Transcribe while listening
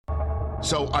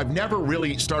So I've never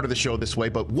really started the show this way,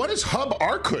 but what does Hub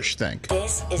Arkush think?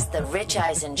 This is the Rich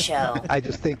Eisen Show. I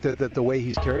just think that the way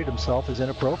he's carried himself is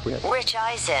inappropriate. Rich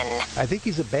Eisen. I think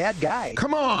he's a bad guy.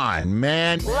 Come on,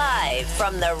 man. Live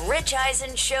from the Rich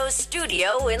Eisen Show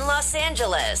studio in Los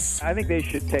Angeles. I think they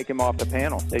should take him off the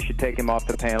panel. They should take him off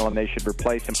the panel and they should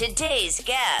replace him. Today's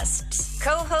guests,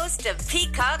 co-host of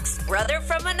Peacock's Brother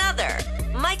from Another,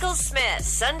 Michael Smith,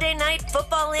 Sunday Night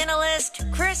Football analyst,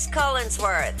 Chris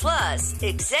Collinsworth, plus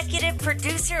executive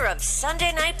producer of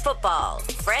Sunday Night Football,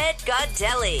 Fred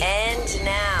Godelli. And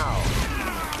now,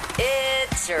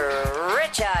 it's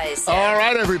Rich Eisen. All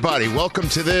right, everybody. Welcome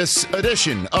to this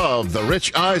edition of the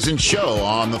Rich Eisen Show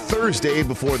on the Thursday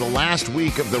before the last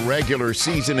week of the regular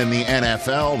season in the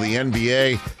NFL, the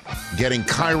NBA, getting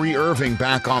Kyrie Irving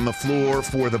back on the floor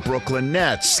for the Brooklyn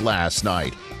Nets last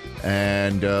night.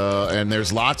 And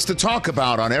there's lots to talk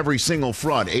about on every single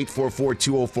front.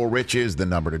 844-204-RICH is the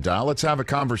number to dial. Let's have a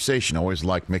conversation. Always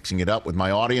like mixing it up with my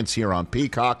audience here on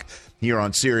Peacock, here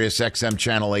on Sirius XM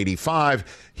Channel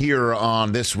 85, here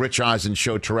on this Rich Eisen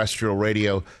Show terrestrial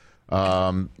radio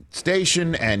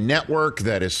station and network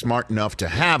that is smart enough to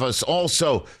have us.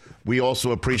 Also, we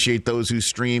also appreciate those who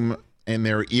stream in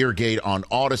their ear gate on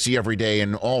Odyssey every day.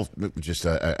 And all just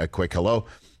a quick hello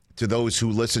to those who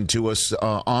listen to us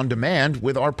on demand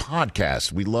with our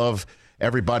podcast. We love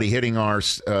everybody hitting our,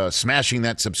 smashing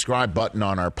that subscribe button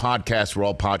on our podcast, where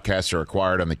all podcasts are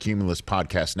acquired on the Cumulus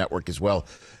Podcast Network, as well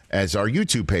as our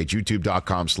YouTube page,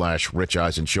 youtube.com/Rich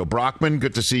Eisen Show. Brockman,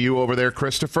 good to see you over there,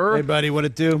 Christopher. Hey, buddy, what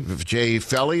it do? Jay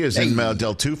Felly is in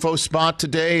Del Tufo spot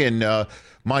today, and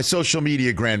my social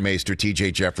media grandmaster,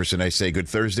 TJ Jefferson. I say good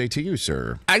Thursday to you,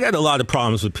 sir. I got a lot of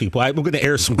problems with people. We're going to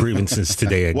air some grievances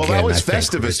today again. Well, that was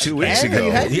Festivus 2 weeks ago.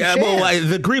 Yeah, well,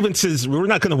 the grievances, we're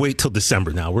not going to wait till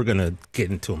December now. We're going to get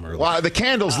into them early. Well, the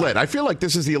candle's lit. I feel like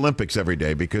this is the Olympics every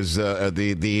day because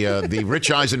the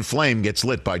Rich Eisen flame gets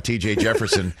lit by TJ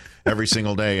Jefferson every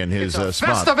single day in his spot.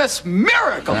 Festivus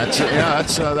miracle.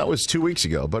 That was 2 weeks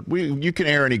ago. But you can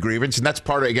air any grievance, and that's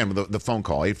part of, again, the phone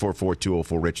call,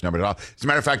 844-204-RICH number. As a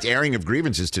matter of fact, airing of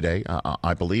grievances today,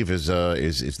 I believe, is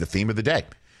the theme of the day.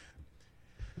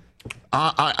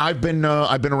 I've been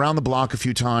around the block a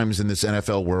few times in this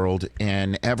NFL world,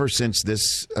 and ever since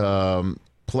this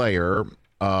player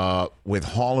with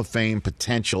Hall of Fame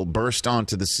potential burst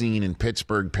onto the scene in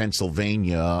Pittsburgh,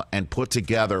 Pennsylvania, and put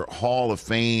together Hall of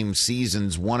Fame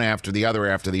seasons one after the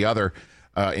other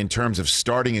in terms of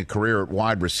starting a career at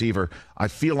wide receiver, I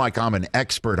feel like I'm an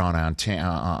expert on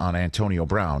Antonio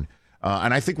Brown.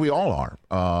 And I think we all are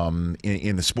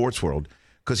in the sports world,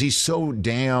 because he's so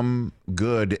damn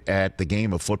good at the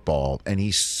game of football, and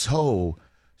he's so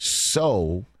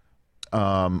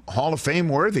Hall of Fame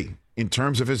worthy in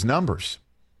terms of his numbers.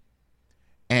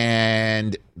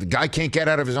 And the guy can't get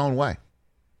out of his own way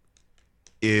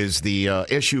is the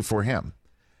issue for him.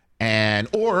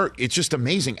 Or it's just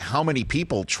amazing how many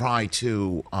people try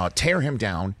to tear him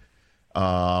down,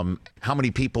 how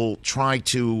many people try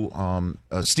to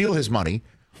steal his money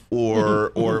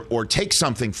or take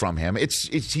something from him.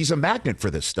 He's a magnet for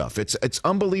this stuff. It's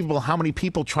unbelievable how many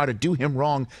people try to do him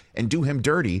wrong and do him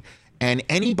dirty. And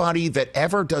anybody that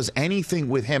ever does anything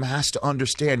with him has to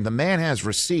understand the man has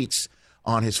receipts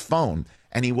on his phone,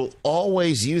 and he will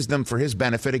always use them for his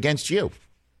benefit against you.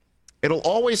 It'll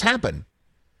always happen.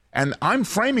 And I'm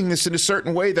framing this in a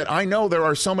certain way that I know there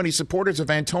are so many supporters of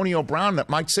Antonio Brown that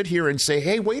might sit here and say,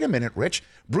 hey, wait a minute, Rich.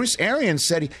 Bruce Arians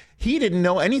said he didn't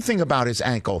know anything about his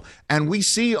ankle. And we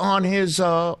see on his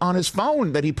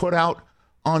phone that he put out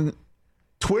on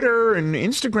Twitter and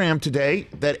Instagram today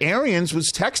that Arians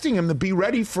was texting him to be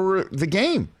ready for the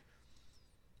game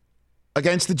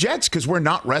against the Jets because we're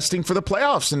not resting for the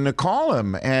playoffs, and to call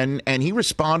him. And he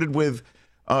responded with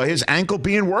his ankle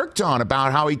being worked on,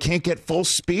 about how he can't get full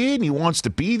speed and he wants to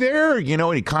be there,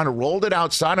 and he kind of rolled it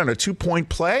outside on a 2-point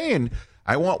play. And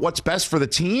I want what's best for the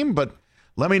team, but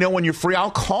let me know when you're free. I'll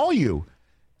call you.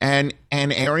 And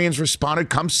Arians responded,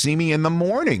 come see me in the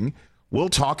morning. We'll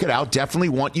talk it out. Definitely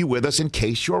want you with us in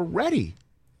case you're ready.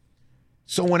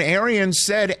 So when Arians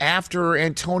said after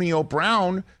Antonio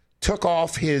Brown took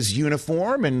off his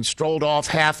uniform and strolled off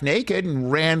half naked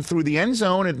and ran through the end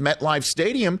zone at MetLife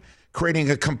Stadium, creating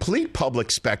a complete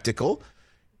public spectacle,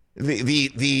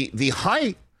 the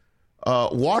high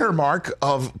watermark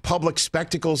of public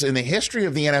spectacles in the history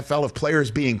of the NFL of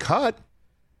players being cut,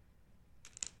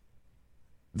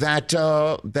 that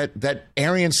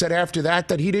Arians said after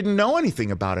that he didn't know anything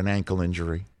about an ankle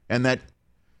injury, and that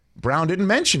Brown didn't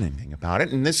mention anything about it.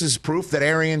 And this is proof that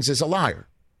Arians is a liar.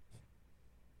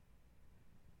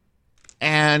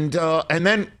 And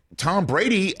then Tom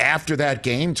Brady, after that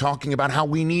game, talking about how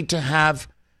we need to have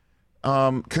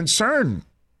concern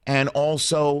and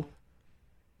also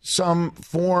some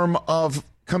form of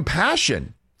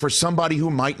compassion for somebody who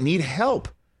might need help.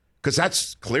 Because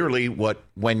that's clearly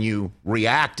when you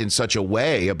react in such a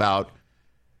way about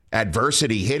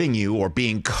adversity hitting you or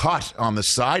being cut on the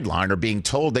sideline or being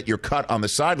told that you're cut on the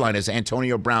sideline, as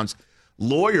Antonio Brown's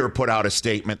lawyer put out a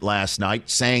statement last night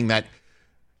saying that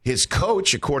his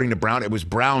coach, according to Brown, it was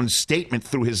Brown's statement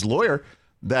through his lawyer,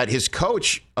 that his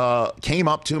coach came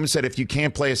up to him and said, if you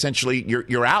can't play, essentially,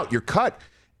 you're out, you're cut.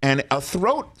 And a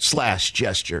throat slash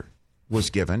gesture was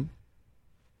given,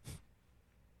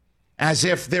 as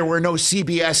if there were no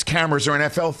CBS cameras or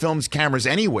NFL Films cameras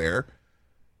anywhere.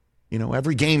 You know,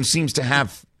 every game seems to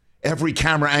have every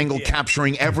camera angle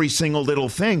capturing every single little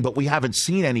thing, but we haven't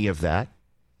seen any of that.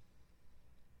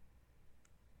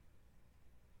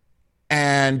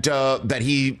 And that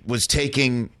he was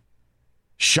taking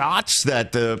shots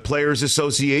that the Players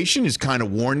Association has kind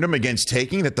of warned him against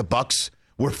taking, that the Bucs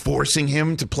were forcing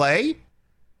him to play.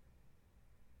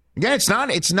 Again,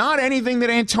 it's not anything that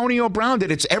Antonio Brown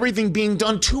did. It's everything being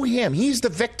done to him. He's the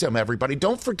victim, everybody.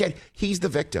 Don't forget, he's the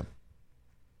victim.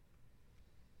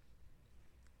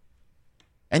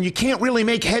 And you can't really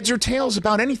make heads or tails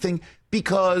about anything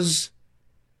because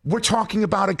we're talking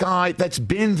about a guy that's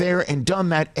been there and done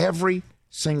that every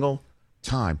single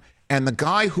time. And the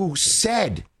guy who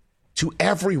said to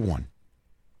everyone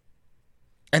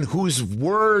and whose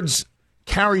words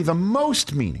carry the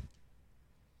most meaning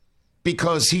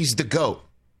because he's the GOAT,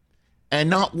 and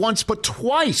not once but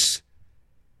twice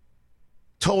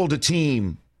told a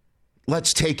team,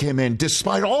 let's take him in,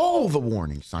 despite all the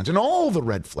warning signs and all the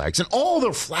red flags and all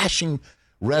the flashing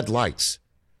red lights,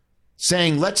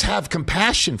 saying, let's have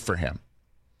compassion for him.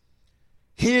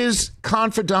 His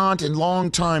confidant and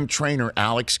longtime trainer,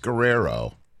 Alex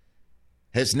Guerrero,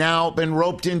 has now been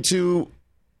roped into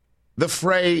the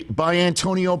fray by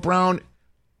Antonio Brown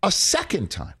a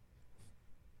second time.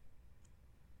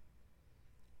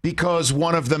 Because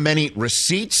one of the many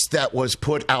receipts that was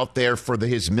put out there for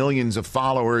his millions of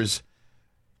followers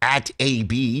at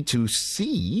AB to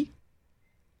see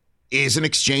is an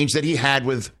exchange that he had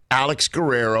with Alex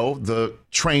Guerrero, the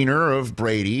trainer of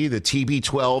Brady, the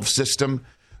TB12 system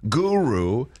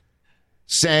guru,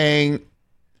 saying,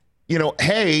 you know,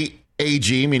 hey,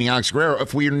 AG, meaning Alex Guerrero,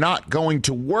 if we're not going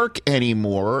to work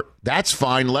anymore, that's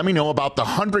fine. Let me know about the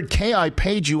 $100K I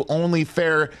paid you. Only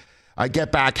fair I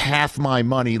get back half my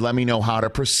money. Let me know how to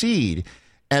proceed.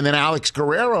 And then Alex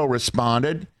Guerrero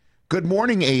responded, good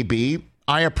morning, AB.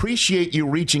 I appreciate you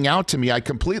reaching out to me. I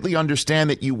completely understand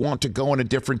that you want to go in a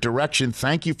different direction.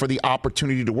 Thank you for the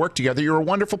opportunity to work together. You're a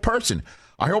wonderful person.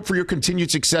 I hope for your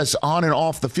continued success on and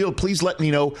off the field. Please let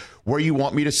me know where you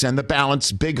want me to send the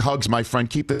balance. Big hugs, my friend.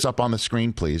 Keep this up on the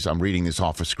screen, please. I'm reading this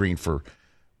off a screen for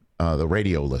the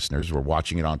radio listeners. We're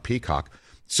watching it on Peacock.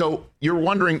 So you're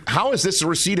wondering, how is this a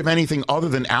receipt of anything other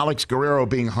than Alex Guerrero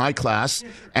being high class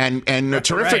and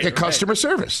terrific at customer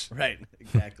service? Right,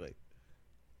 exactly.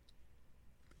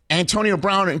 Antonio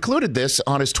Brown included this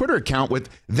on his Twitter account with,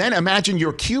 then imagine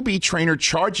your QB trainer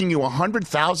charging you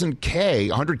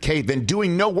 $100K, then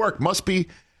doing no work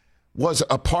was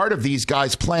a part of these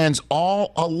guys' plans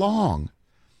all along.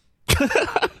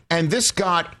 And this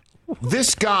got,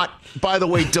 by the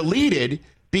way, deleted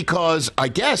because I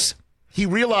guess he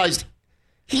realized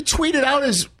he tweeted out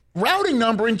his routing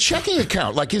number and checking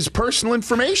account, like his personal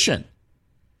information.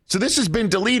 So this has been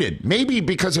deleted, maybe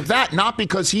because of that, not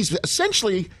because he's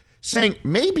essentially saying,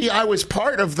 maybe I was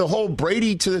part of the whole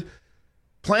Brady to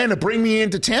plan to bring me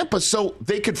into Tampa so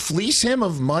they could fleece him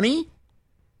of money.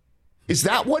 Is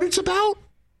that what it's about?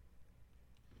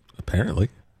 Apparently.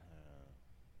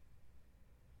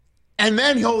 And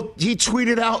then he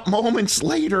tweeted out moments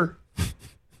later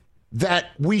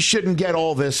that we shouldn't get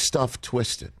all this stuff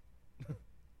twisted.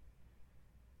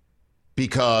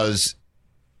 Because,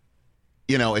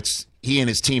 you know, it's he and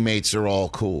his teammates are all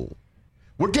cool.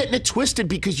 We're getting it twisted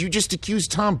because you just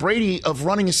accused Tom Brady of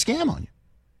running a scam on you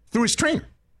through his trainer.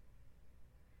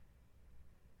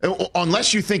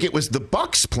 Unless you think it was the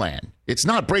Bucs plan. It's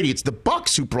not Brady, it's the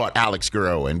Bucs who brought Alex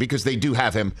Guerrero in because they do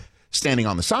have him standing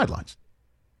on the sidelines.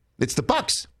 It's the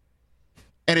Bucs.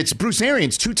 And it's Bruce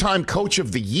Arians, two-time coach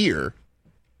of the year,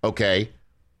 okay,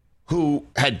 who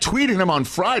had tweeted him on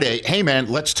Friday, hey, man,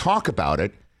 let's talk about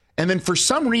it. And then for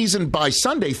some reason by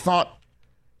Sunday thought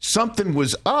something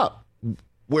was up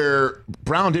where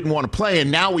Brown didn't want to play. And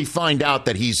now we find out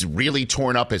that he's really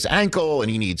torn up his ankle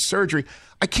and he needs surgery.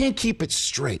 I can't keep it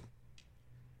straight.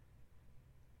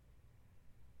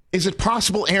 Is it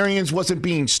possible Arians wasn't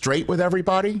being straight with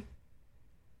everybody?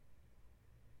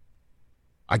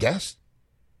 I guess.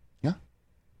 Yeah.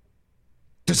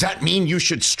 Does that mean you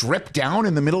should strip down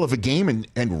in the middle of a game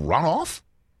and run off?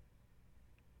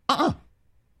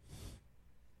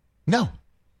 No.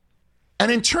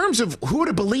 And in terms of who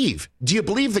to believe, do you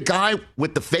believe the guy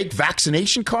with the fake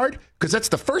vaccination card? Because that's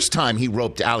the first time he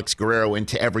roped Alex Guerrero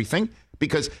into everything,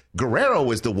 because Guerrero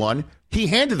was the one he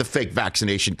handed the fake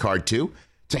vaccination card to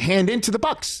hand into the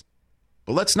Bucs.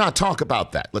 But let's not talk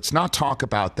about that. Let's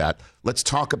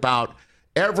talk about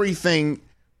everything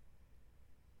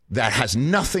that has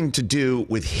nothing to do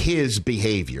with his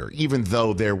behavior, even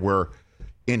though there were,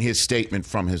 in his statement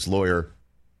from his lawyer,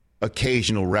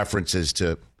 occasional references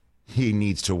to he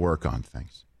needs to work on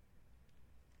things.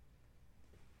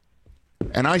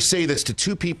 And I say this to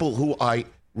two people who I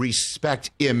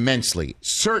respect immensely,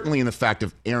 certainly in the fact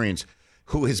of Arians,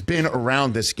 who has been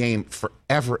around this game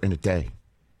forever and a day.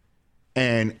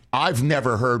 And I've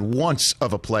never heard once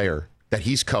of a player that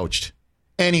he's coached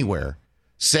anywhere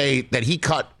say that he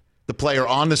cut the player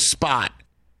on the spot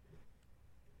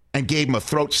and gave him a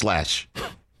throat slash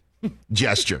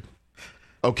gesture.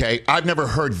 Okay, I've never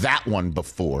heard that one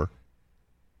before.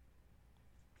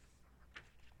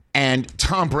 And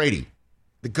Tom Brady,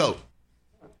 the GOAT.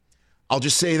 I'll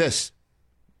just say this.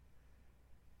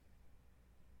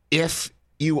 If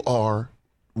you are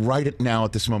right now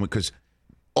at this moment, because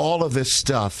all of this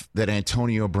stuff that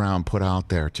Antonio Brown put out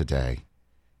there today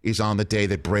is on the day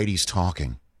that Brady's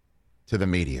talking to the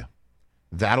media.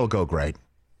 That'll go great.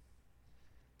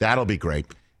 That'll be great.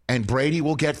 And Brady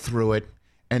will get through it,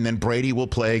 and then Brady will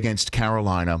play against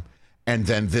Carolina, and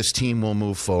then this team will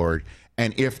move forward.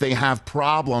 And if they have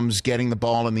problems getting the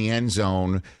ball in the end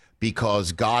zone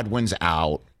because Godwin's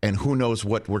out, and who knows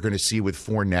what we're going to see with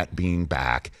Fournette being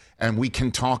back, and we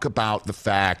can talk about the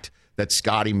fact that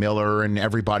Scotty Miller and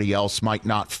everybody else might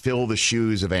not fill the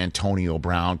shoes of Antonio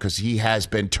Brown because he has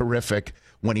been terrific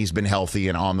when he's been healthy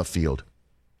and on the field.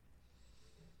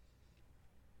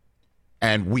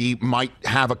 And we might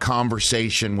have a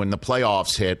conversation when the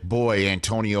playoffs hit. Boy,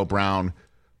 Antonio Brown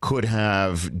could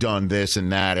have done this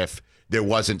and that if there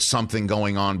wasn't something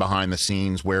going on behind the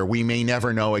scenes where we may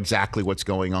never know exactly what's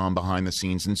going on behind the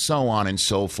scenes, and so on and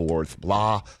so forth.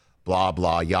 Blah, blah,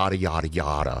 blah, yada, yada,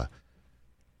 yada.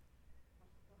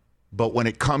 But when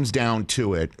it comes down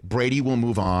to it, Brady will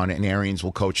move on and Arians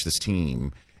will coach this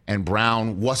team. And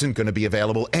Brown wasn't going to be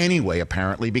available anyway,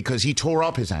 apparently, because he tore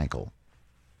up his ankle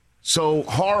so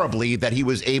horribly that he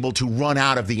was able to run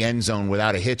out of the end zone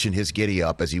without a hitch in his giddy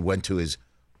up as he went to his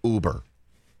Uber.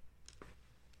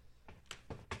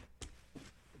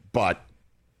 But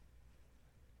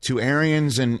to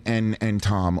Arians and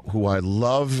Tom, who I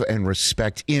love and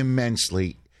respect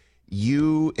immensely,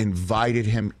 you invited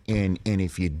him in, and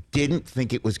if you didn't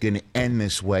think it was going to end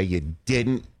this way, you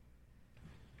didn't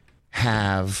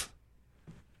have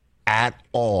at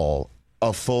all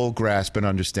a full grasp and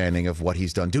understanding of what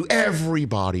he's done to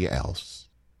everybody else.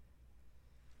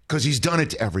 Because he's done it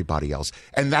to everybody else.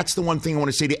 And that's the one thing I want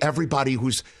to say to everybody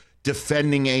who's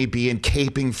defending AB and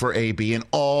caping for AB and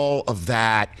all of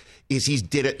that is he's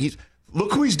did it.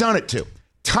 Look who he's done it to.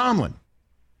 Tomlin.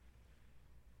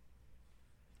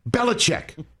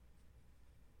 Belichick.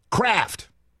 Kraft.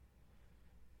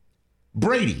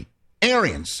 Brady.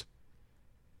 Arians.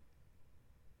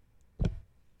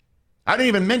 I didn't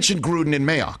even mention Gruden and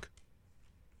Mayock.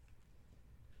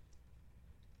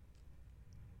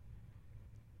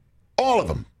 All of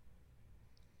them.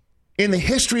 In the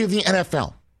history of the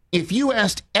NFL, if you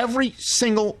asked every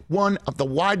single one of the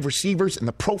wide receivers in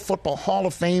the Pro Football Hall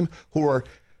of Fame who are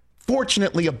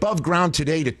fortunately above ground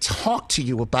today to talk to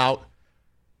you about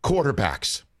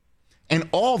quarterbacks, and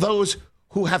all those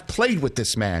who have played with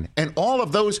this man, and all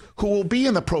of those who will be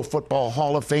in the Pro Football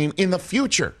Hall of Fame in the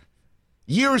future,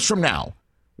 years from now,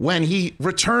 when he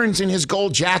returns in his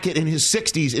gold jacket in his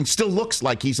 60s and still looks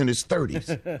like he's in his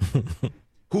 30s,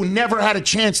 who never had a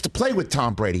chance to play with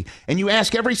Tom Brady, and you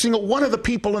ask every single one of the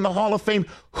people in the Hall of Fame,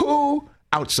 who,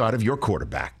 outside of your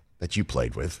quarterback that you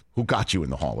played with, who got you in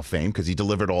the Hall of Fame because he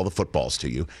delivered all the footballs to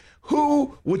you,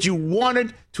 who would you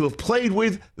wanted to have played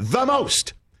with the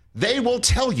most? They will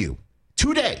tell you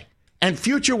today, and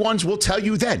future ones will tell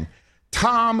you then,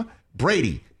 Tom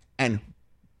Brady. And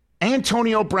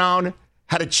Antonio Brown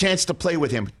had a chance to play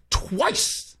with him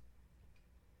twice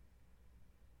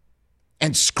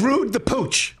and screwed the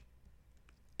pooch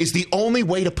is the only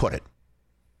way to put it.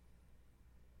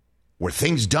 Were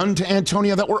things done to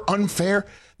Antonio that were unfair?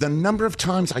 The number of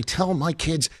times I tell my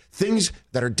kids things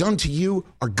that are done to you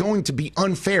are going to be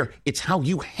unfair. It's how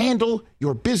you handle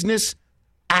your business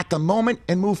at the moment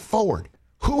and move forward.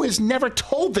 Who has never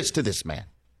told this to this man?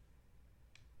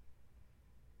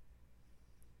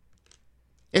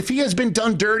 If he has been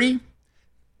done dirty,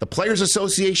 the Players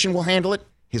Association will handle it.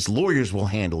 His lawyers will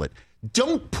handle it.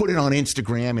 Don't put it on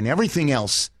Instagram and everything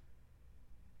else,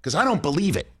 because I don't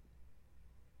believe it.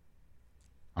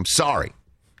 I'm sorry.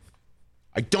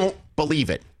 I don't believe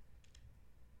it.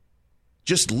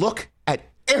 Just look at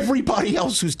everybody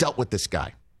else who's dealt with this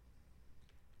guy.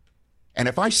 And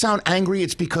if I sound angry,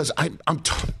 it's because I'm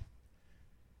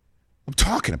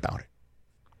talking about it.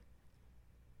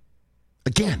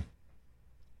 Again.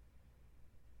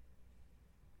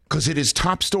 Because it is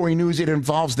top story news. It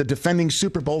involves the defending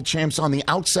Super Bowl champs on the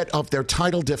outset of their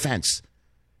title defense.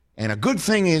 And a good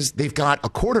thing is they've got a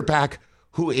quarterback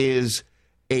who is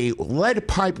a lead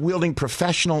pipe wielding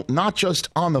professional, not just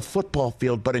on the football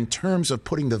field, but in terms of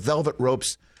putting the velvet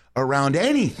ropes around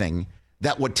anything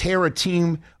that would tear a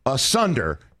team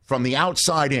asunder from the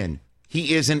outside in.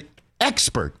 He is an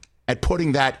expert at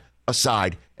putting that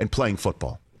aside and playing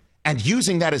football and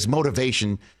using that as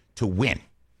motivation to win.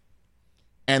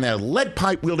 And a lead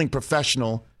pipe wielding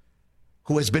professional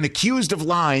who has been accused of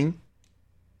lying,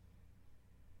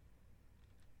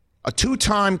 a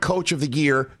two-time coach of the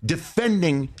year,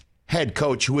 defending head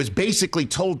coach who has basically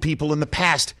told people in the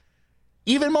past,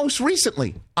 even most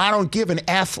recently, I don't give an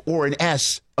F or an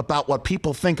S about what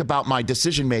people think about my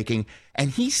decision-making.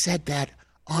 And he said that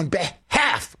on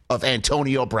behalf of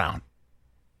Antonio Brown.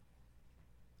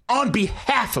 On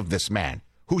behalf of this man,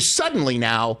 who suddenly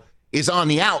now is on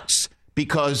the outs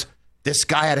because this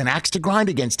guy had an axe to grind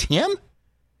against him?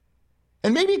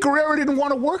 And maybe Guerrero didn't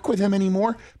want to work with him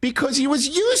anymore because he was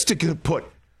used to put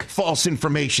false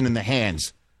information in the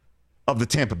hands of the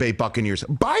Tampa Bay Buccaneers.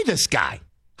 By this guy.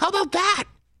 How about that?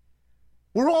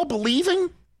 We're all believing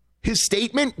his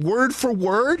statement word for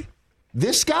word?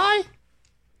 This guy?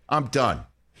 I'm done.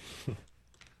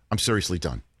 I'm seriously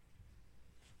done.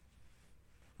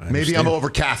 Maybe I'm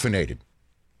over-caffeinated.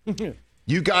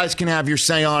 You guys can have your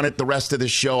say on it the rest of the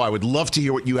show. I would love to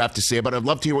hear what you have to say about it. I'd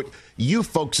love to hear what you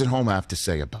folks at home have to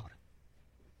say about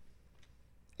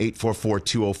it.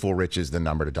 844-204-RICH is the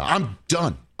number to dial. I'm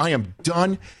done. I am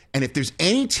done. And if there's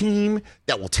any team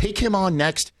that will take him on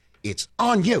next, it's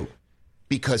on you.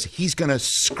 Because he's going to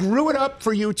screw it up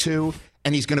for you too.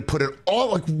 And he's going to put it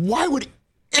all, like, why would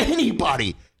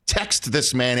anybody text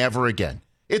this man ever again?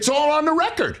 It's all on the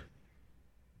record.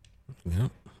 Yeah.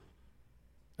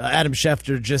 Adam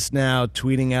Schefter just now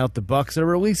tweeting out the Bucs are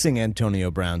releasing Antonio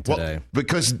Brown today. Well,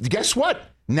 because guess what?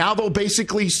 Now they'll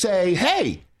basically say,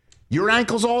 hey, your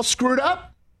ankle's all screwed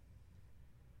up.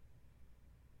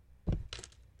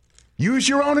 Use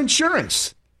your own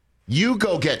insurance. You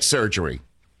go get surgery.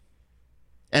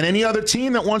 And any other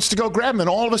team that wants to go grab him, and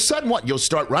all of a sudden, what? You'll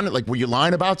start running. Like, were you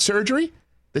lying about surgery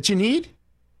that you need?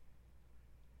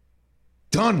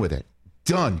 Done with it.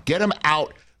 Done. Get him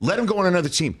out. Let him go on another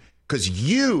team. Because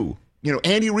you know,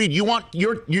 Andy Reid,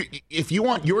 if you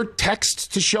want your texts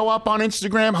to show up on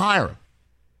Instagram, hire him.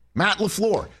 Matt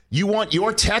LaFleur, you want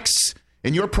your texts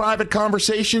and your private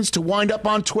conversations to wind up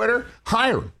on Twitter,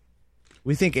 hire him.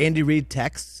 We think Andy Reid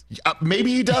texts?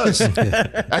 Maybe he does.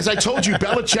 As I told you,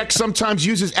 Belichick sometimes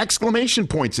uses exclamation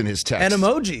points in his text. And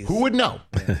emojis. Who would know?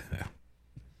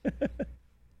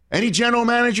 Any general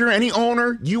manager, any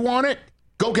owner, you want it,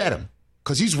 go get him.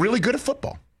 Because he's really good at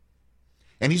football.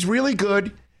 And he's really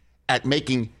good at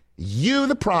making you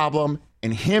the problem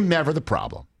and him never the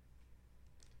problem.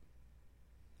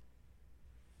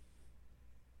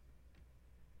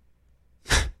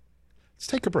 Let's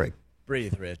take a break.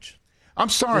 Breathe, Rich. I'm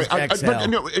sorry. I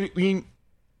mean,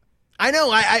 I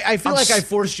know. I feel like I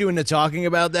forced you into talking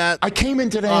about that. I came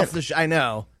into that. I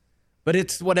know. But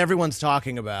it's what everyone's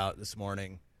talking about this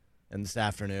morning and this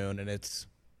afternoon. And it's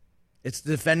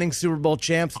the defending Super Bowl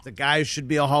champs. The guy who should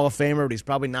be a Hall of Famer, but he's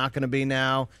probably not going to be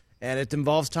now. And it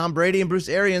involves Tom Brady and Bruce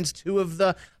Arians, two of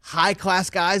the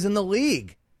high-class guys in the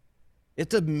league.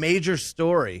 It's a major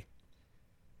story.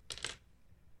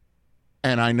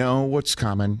 And I know what's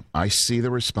coming. I see the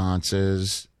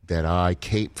responses that I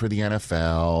cape for the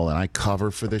NFL and I cover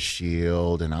for the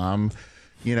Shield and I'm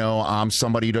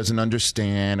somebody who doesn't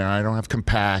understand or I don't have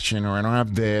compassion or I don't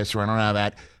have this or I don't have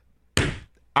that.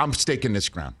 I'm staking this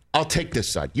ground. I'll take this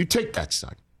side. You take that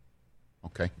side.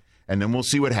 Okay? And then we'll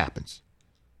see what happens.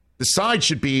 The side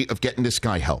should be of getting this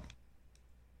guy help.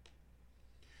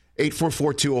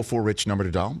 844-204-RICH, number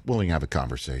to dial. Willing to have a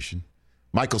conversation.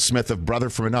 Michael Smith of Brother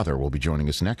from Another will be joining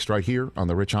us next right here on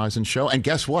The Rich Eisen Show. And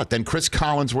guess what? Then Chris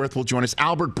Collinsworth will join us.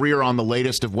 Albert Breer on the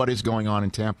latest of what is going on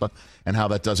in Tampa and how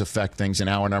that does affect things in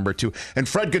hour number 2. And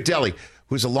Fred Godelli,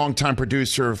 who's a longtime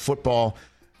producer of football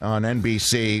on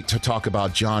NBC, to talk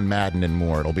about John Madden and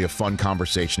more. It'll be a fun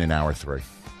conversation in hour 3.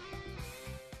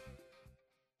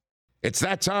 It's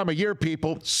that time of year,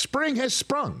 people. Spring has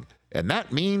sprung, and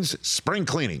that means spring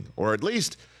cleaning, or at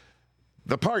least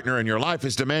the partner in your life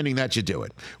is demanding that you do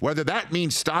it. Whether that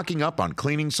means stocking up on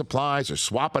cleaning supplies or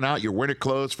swapping out your winter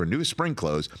clothes for new spring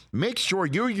clothes, make sure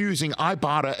you're using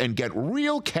Ibotta and get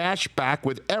real cash back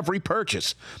with every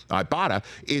purchase. Ibotta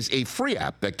is a free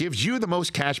app that gives you the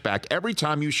most cash back every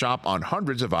time you shop on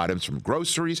hundreds of items, from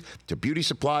groceries to beauty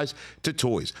supplies to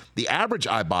toys. The average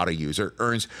Ibotta user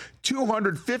earns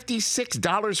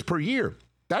 $256 per year.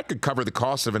 That could cover the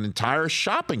cost of an entire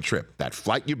shopping trip, that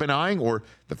flight you've been eyeing, or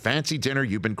the fancy dinner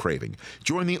you've been craving.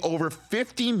 Join the over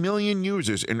 50 million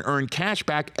users and earn cash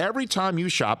back every time you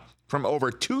shop from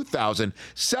over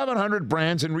 2,700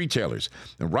 brands and retailers.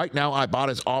 And right now, Ibotta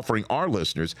is offering our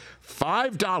listeners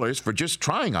 $5 for just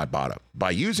trying Ibotta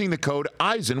by using the code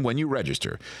EISEN when you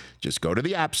register. Just go to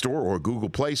the App Store or Google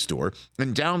Play Store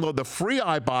and download the free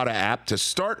Ibotta app to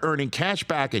start earning cash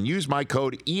back and use my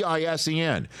code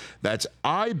EISEN. That's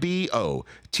IBOTTA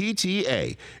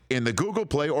in the Google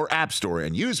Play or App Store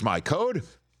and use my code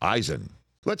EISEN.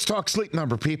 Let's talk Sleep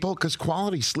Number, people, because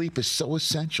quality sleep is so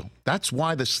essential. That's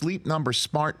why the Sleep Number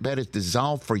smart bed is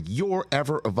designed for your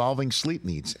ever-evolving sleep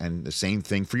needs, and the same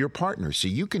thing for your partner, so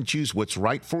you can choose what's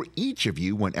right for each of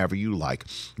you whenever you like.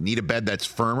 Need a bed that's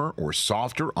firmer or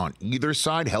softer on either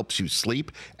side, helps you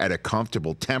sleep at a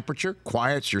comfortable temperature,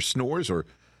 quiets your snores or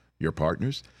your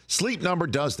partner's? Sleep Number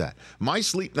does that. My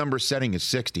Sleep Number setting is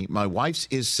 60. My wife's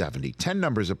is 70. 10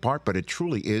 numbers apart, but it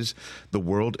truly is the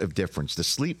world of difference. The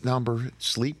Sleep Number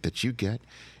sleep that you get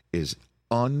is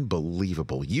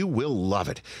unbelievable. You will love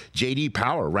it. J.D.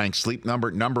 Power ranks Sleep Number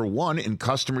number 1 in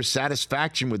customer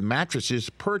satisfaction with mattresses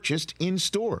purchased in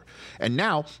store. And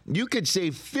now you could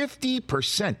save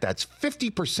 50%. That's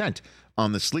 50%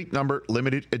 on the Sleep Number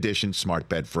limited edition smart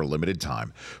bed for a limited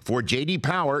time. For J.D.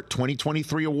 Power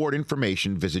 2023 award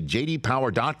information, visit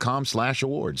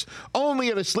jdpower.com/awards. Only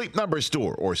at a Sleep Number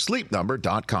store or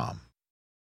sleepnumber.com.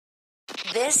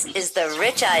 This is the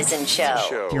Rich Eisen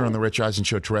Show. Here on the Rich Eisen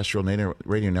Show terrestrial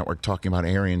radio network, talking about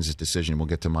Arians' decision. We'll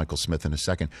get to Michael Smith in a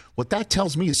second. What that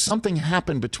tells me is something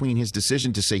happened between his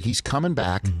decision to say he's coming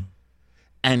back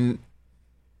and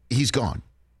he's gone.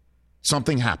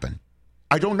 Something happened.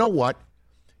 I don't know what.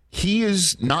 He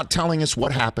is not telling us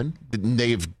what happened.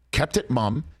 They've kept it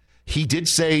mum. He did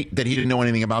say that he didn't know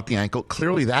anything about the ankle.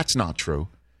 Clearly, that's not true.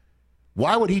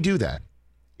 Why would he do that?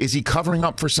 Is he covering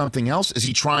up for something else? Is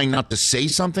he trying not to say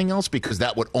something else because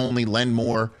that would only lend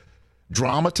more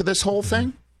drama to this whole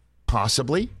thing?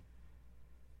 Possibly.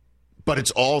 But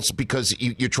it's all because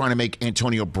you're trying to make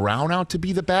Antonio Brown out to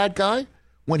be the bad guy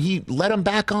when he let him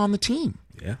back on the team.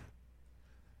 Yeah.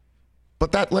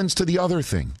 But that lends to the other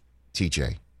thing,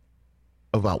 TJ,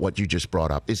 about what you just brought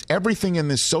up, is everything in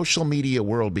this social media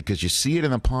world, because you see it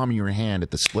in the palm of your hand at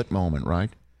the split moment,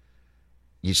 right?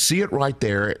 You see it right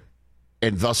there,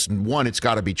 and thus, one, it's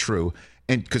got to be true,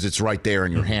 and because it's right there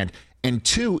in your hand. And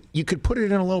two, you could put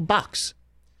it in a little box,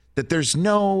 that there's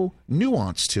no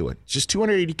nuance to it. It's just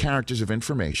 280 characters of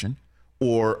information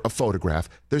or a photograph.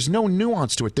 There's no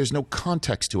nuance to it. There's no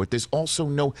context to it. There's also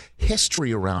no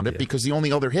history around it, because the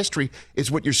only other history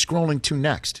is what you're scrolling to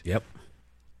next. Yep.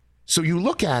 So you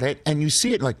look at it and you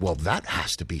see it like, well, that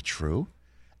has to be true.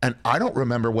 And I don't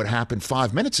remember what happened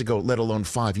 5 minutes ago, let alone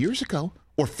 5 years ago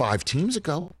or 5 teams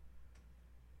ago.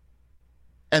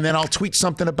 And then I'll tweet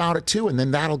something about it too, and then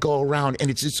that'll go around,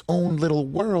 and it's its own little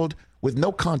world with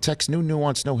no context, no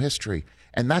nuance, no history.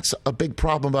 And that's a big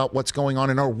problem about what's going on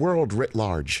in our world writ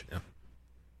large. Yeah.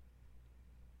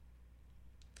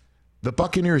 The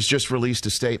Buccaneers just released a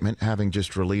statement, having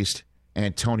just released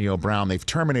Antonio Brown. They've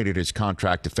terminated his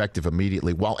contract effective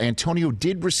immediately. While Antonio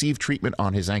did receive treatment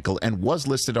on his ankle and was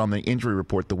listed on the injury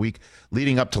report the week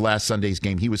leading up to last Sunday's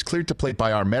game, he was cleared to play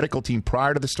by our medical team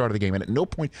prior to the start of the game. And at no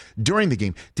point during the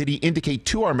game did he indicate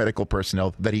to our medical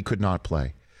personnel that he could not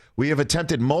play. We have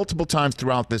attempted multiple times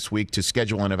throughout this week to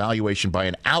schedule an evaluation by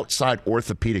an outside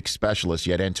orthopedic specialist,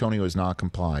 yet Antonio has not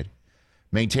complied.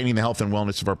 Maintaining the health and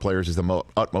wellness of our players is the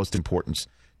utmost importance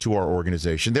to our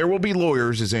organization. There will be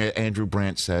lawyers, as Andrew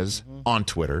Brandt says on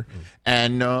Twitter,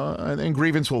 and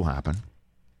grievance will happen.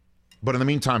 But in the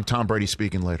meantime, Tom Brady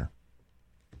speaking later.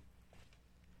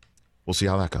 We'll see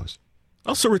how that goes.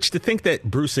 Also, Rich, to think that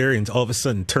Bruce Arians all of a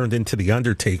sudden turned into the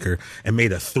Undertaker and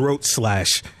made a throat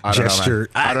slash gesture.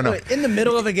 I don't know. In the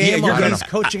middle of a game, while he's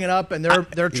coaching it up, and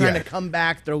they're trying to come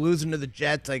back. They're losing to the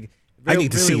Jets. Like, I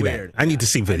need to really see weird. that. I need to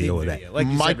see video of that. Like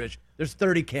you said, Rich, there's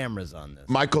 30 cameras on this.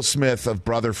 Michael Smith of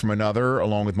Brother from Another,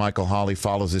 along with Michael Holley,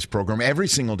 follows this program every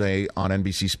single day on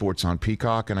NBC Sports on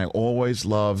Peacock, and I always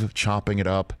love chopping it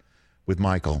up with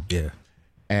Michael. Yeah.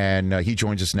 And he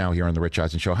joins us now here on the Rich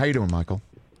Eisen Show. How you doing, Michael?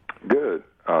 Good.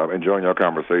 Enjoying your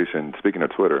conversation. Speaking of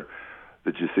Twitter,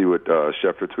 did you see what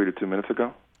Schefter tweeted 2 minutes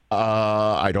ago?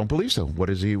 I don't believe so. What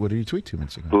did he tweet 2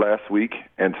 minutes ago? Last week,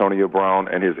 Antonio Brown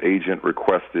and his agent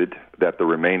requested that the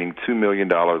remaining $2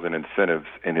 million in incentives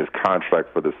in his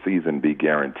contract for the season be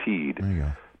guaranteed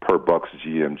per Bucs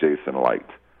GM Jason Light.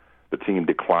 The team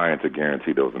declined to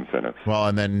guarantee those incentives. Well,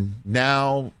 and then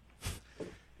now,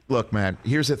 look, man,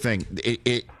 here's the thing.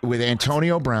 With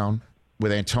Antonio Brown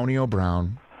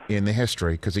in the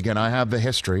history, because, again, I have the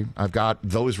history. I've got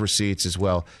those receipts as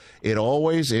well. It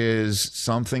always is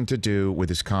something to do with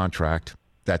his contract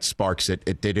that sparks it.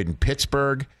 It did it in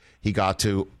Pittsburgh. He got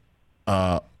to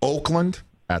Oakland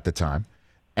at the time,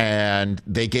 and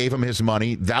they gave him his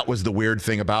money. That was the weird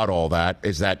thing about all that,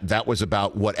 is that was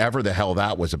about whatever the hell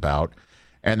that was about.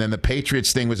 And then the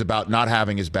Patriots thing was about not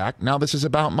having his back. Now this is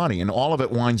about money, and all of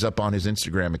it winds up on his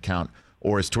Instagram account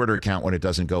or his Twitter account when it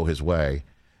doesn't go his way.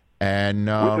 And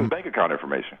with his bank account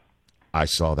information. I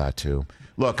saw that too.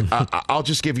 Look, I'll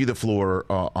just give you the floor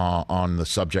on the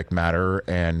subject matter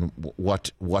and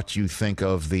what you think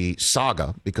of the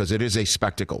saga, because it is a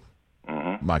spectacle.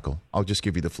 Mm-hmm. Michael, I'll just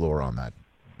give you the floor on that.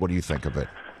 What do you think of it?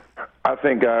 I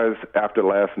think, guys, after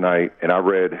last night, and I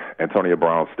read Antonio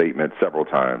Brown's statement several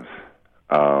times,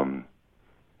 and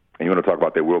you want to talk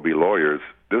about there will be lawyers,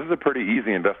 this is a pretty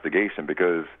easy investigation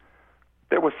because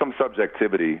there was some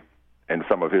subjectivity and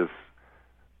some of his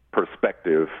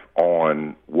perspective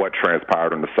on what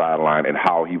transpired on the sideline and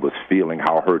how he was feeling,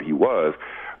 how hurt he was.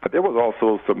 But there was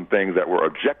also some things that were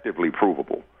objectively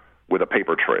provable with a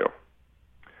paper trail.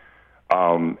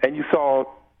 And you saw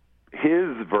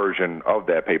his version of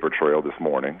that paper trail this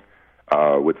morning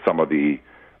with some of the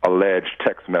alleged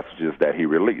text messages that he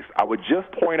released. I would just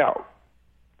point out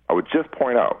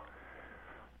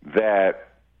that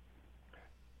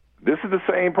this is the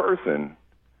same person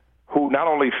who not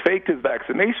only faked his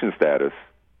vaccination status,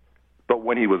 but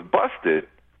when he was busted,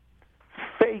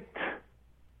 faked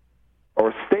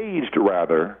or staged,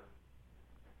 rather,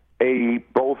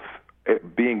 both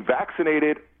being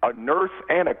vaccinated, a nurse,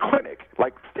 and a clinic,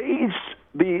 like staged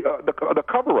the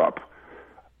cover-up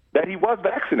that he was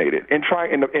vaccinated in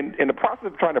the process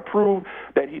of trying to prove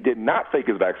that he did not fake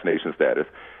his vaccination status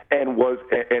and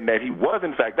that he was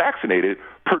in fact vaccinated,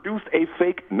 produced a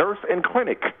fake nurse and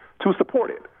clinic to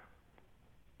support it.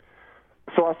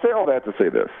 So I say all that to say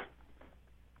this.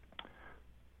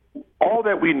 All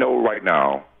that we know right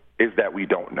now is that we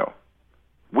don't know.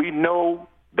 We know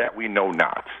that we know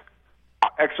not.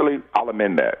 Actually, I'll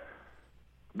amend that.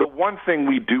 The one thing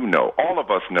we do know, all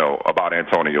of us know about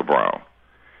Antonio Brown,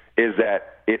 is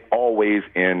that it always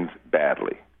ends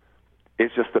badly.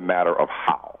 It's just a matter of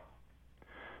how.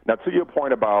 Now, to your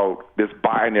point about this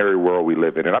binary world we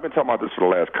live in, and I've been talking about this for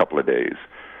the last couple of days,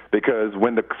 because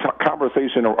when the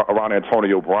conversation around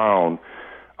Antonio Brown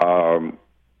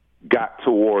got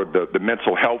toward the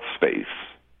mental health space,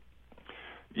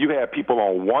 you had people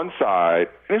on one side,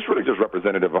 and it's really just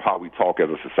representative of how we talk as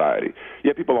a society. You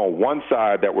had people on one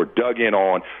side that were dug in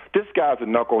on, this guy's a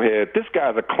knucklehead, this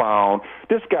guy's a clown,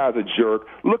 this guy's a jerk,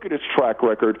 look at his track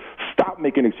record, stop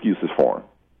making excuses for him.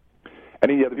 And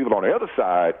then you had the people on the other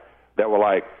side that were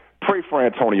like, pray for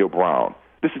Antonio Brown.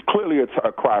 This is clearly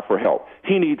a cry for help.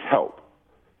 He needs help.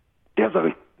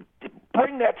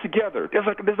 Bring that together.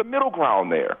 There's a middle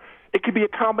ground there. It could be a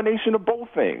combination of both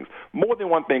things. More than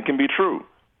one thing can be true.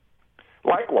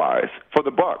 Likewise, for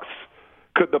the Bucs,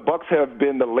 could the Bucs have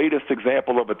been the latest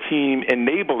example of a team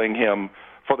enabling him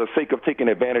for the sake of taking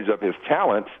advantage of his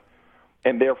talent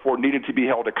and therefore needed to be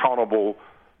held accountable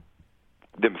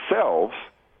themselves?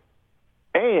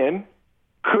 And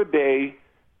could they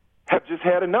have just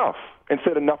had enough and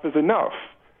said enough is enough?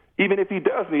 Even if he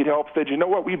does need help, said, you know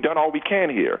what, we've done all we can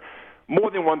here.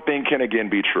 More than one thing can again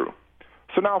be true.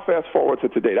 So now fast forward to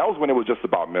today. That was when it was just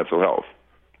about mental health.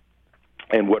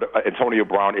 And what Antonio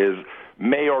Brown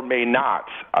may or may not,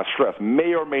 I stress,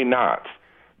 may or may not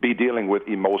be dealing with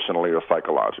emotionally or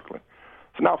psychologically.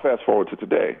 So now fast forward to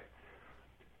today.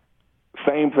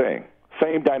 Same thing.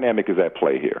 Same dynamic is at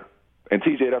play here. And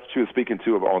TJ, that's what you were speaking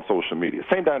to on social media.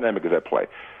 Same dynamic is at play.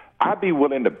 I'd be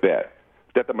willing to bet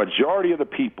that the majority of the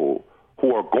people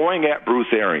who are going at Bruce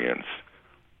Arians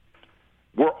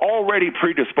were already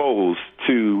predisposed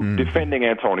to defending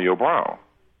Antonio Brown.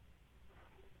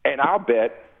 And I'll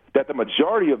bet that the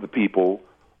majority of the people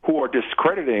who are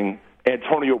discrediting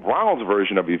Antonio Brown's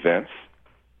version of events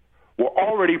were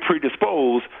already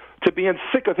predisposed to being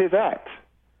sick of his act.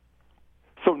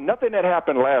 So nothing that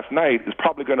happened last night is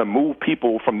probably going to move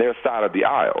people from their side of the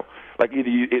aisle. Like either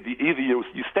you're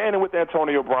standing with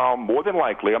Antonio Brown, more than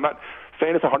likely, I'm not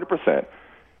saying it's 100%,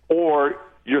 or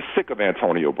you're sick of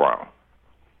Antonio Brown.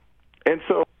 And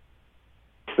so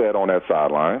said on that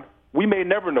sideline, we may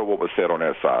never know what was said on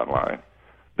that sideline.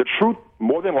 The truth,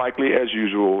 more than likely, as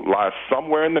usual, lies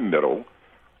somewhere in the middle.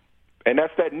 And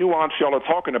that's that nuance y'all are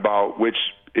talking about, which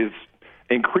is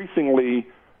increasingly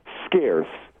scarce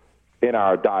in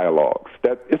our dialogues.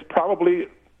 That it's probably,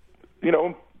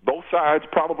 both sides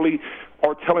probably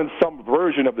are telling some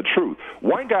version of the truth.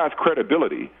 One guy's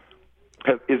credibility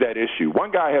is at issue.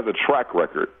 One guy has a track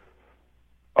record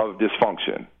of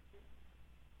dysfunction,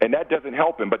 and that doesn't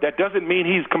help him. But that doesn't mean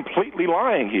he's completely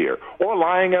lying here or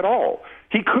lying at all.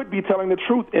 He could be telling the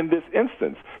truth in this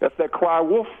instance. That's that cry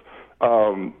wolf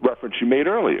reference you made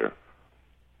earlier.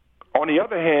 On the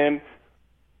other hand,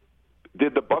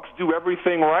 did the Bucs do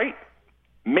everything right?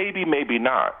 Maybe, maybe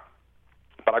not.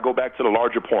 But I go back to the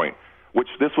larger point, which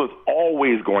this was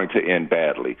always going to end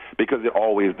badly, because it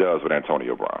always does with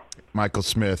Antonio Brown. Michael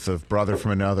Smith of Brother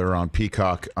from Another on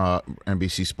Peacock,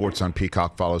 NBC Sports on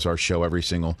Peacock, follows our show every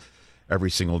single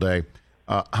day.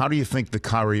 How do you think the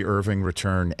Kyrie Irving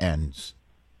return ends?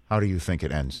 How do you think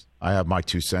it ends? I have my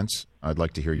 2 cents. I'd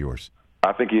like to hear yours.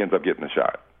 I think he ends up getting a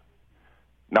shot.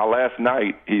 Now, last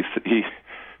night, he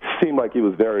seemed like he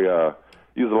was very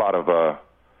used a lot of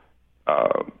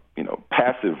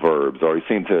passive verbs, or he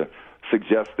seemed to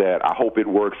suggest that I hope it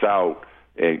works out,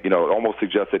 and almost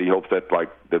suggest that he hopes that like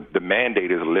the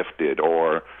mandate is lifted,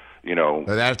 or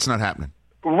that's not happening.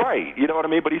 Right, you know what I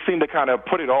mean? But he seemed to kind of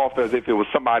put it off as if it was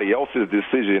somebody else's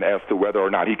decision as to whether or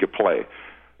not he could play,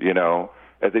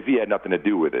 as if he had nothing to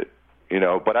do with it,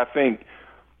 But I think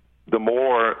the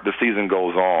more the season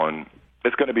goes on,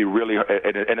 it's going to be really,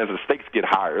 and as the stakes get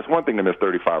higher, it's one thing to miss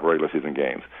 35 regular season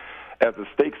games. As the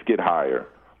stakes get higher,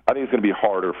 I think it's going to be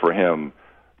harder for him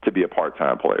to be a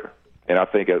part-time player. And I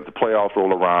think as the playoffs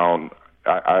roll around,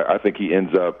 I think he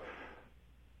ends up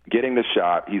getting the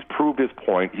shot. He's proved his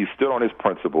point. He's stood on his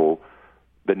principle.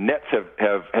 The Nets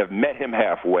have met him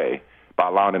halfway by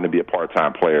allowing him to be a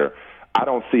part-time player. I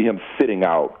don't see him sitting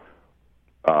out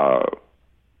a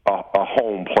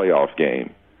home playoff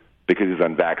game because he's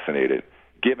unvaccinated,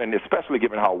 especially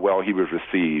given how well he was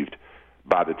received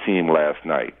by the team last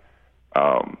night.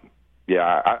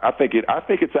 I think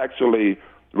it's actually,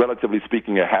 relatively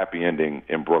speaking, a happy ending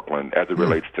in Brooklyn as it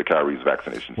relates to Kyrie's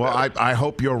vaccination. Well, I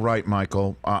hope you're right,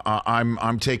 Michael.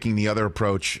 I'm taking the other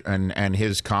approach, and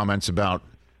his comments about,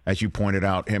 as you pointed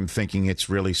out, him thinking it's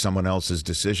really someone else's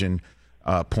decision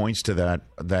points to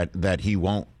that he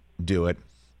won't do it,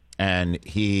 and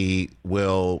he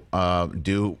will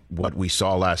do what we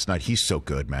saw last night. He's so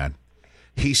good, man.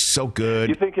 He's so good.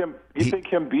 You think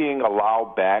him being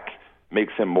allowed back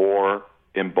makes him more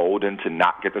emboldened to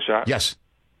not get the shot? Yes,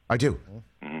 I do.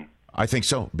 Mm-hmm. I think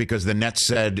so, because the Nets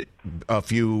said a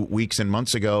few weeks and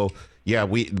months ago,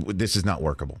 this is not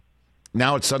workable.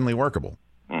 Now it's suddenly workable.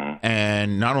 Mm-hmm.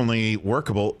 And not only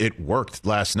workable, it worked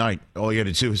last night. All you had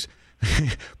to do was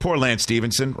poor Lance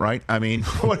Stevenson, right? I mean,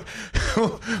 what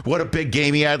a big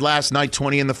game he had last night,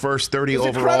 20 in the first, 30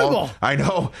 overall. Incredible. I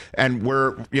know. And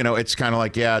it's kind of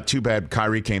like, too bad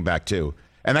Kyrie came back too.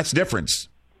 And that's the difference,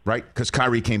 right? Because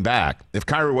Kyrie came back. If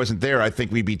Kyrie wasn't there, I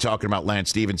think we'd be talking about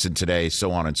Lance Stevenson today,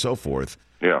 so on and so forth.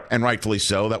 Yeah. And rightfully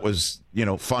so. That was,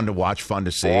 fun to watch, fun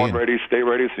to see. Born ready, stay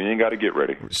ready, so you ain't got to get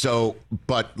ready. So,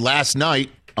 but last night,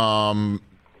 Kyrie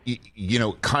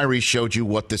showed you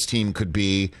what this team could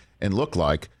be and look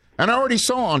like. And I already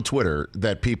saw on Twitter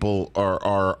that people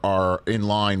are in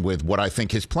line with what I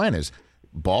think his plan is.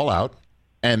 Ball out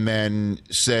and then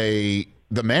say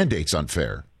the mandate's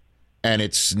unfair. And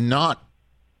it's not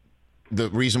the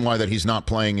reason why that he's not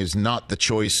playing is not the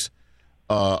choice,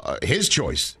 his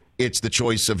choice. It's the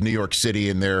choice of New York City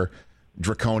and their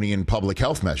draconian public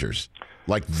health measures.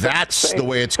 Like, that's the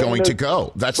way it's going to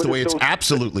go. That's the way it's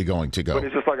absolutely going to go. But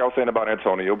it's just like I was saying about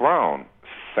Antonio Brown.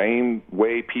 Same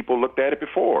way people looked at it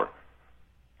before.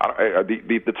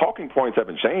 The talking points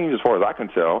haven't changed as far as I can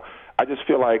tell. I just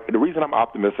feel like the reason I'm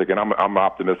optimistic, and I'm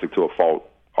optimistic to a fault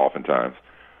oftentimes,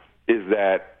 is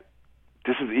that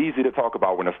this is easy to talk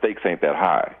about when the stakes ain't that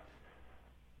high.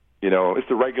 It's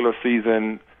the regular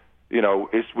season.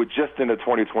 We're just into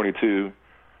 2022.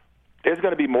 There's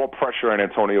going to be more pressure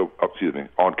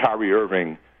on Kyrie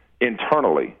Irving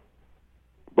internally,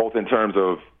 both in terms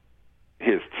of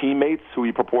his teammates who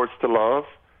he purports to love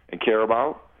and care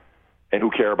about, and who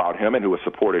care about him and who have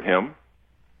supported him,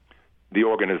 the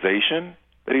organization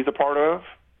that he's a part of,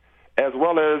 as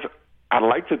well as, I'd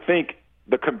like to think,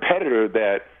 the competitor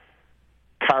that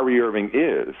Kyrie Irving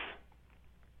is.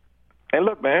 And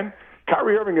look, man,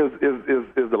 Kyrie Irving is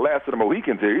the last of the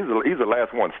Mohicans here. He's the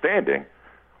last one standing.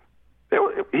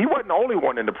 He wasn't the only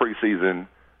one in the preseason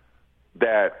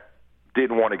that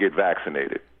didn't want to get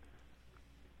vaccinated.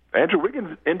 Andrew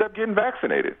Wiggins ended up getting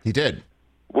vaccinated. He did.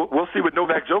 We'll see what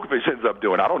Novak Djokovic ends up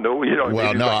doing. I don't know.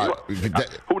 Well, no.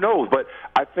 Who knows? But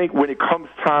I think when it comes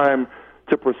time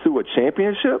to pursue a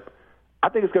championship, I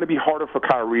think it's going to be harder for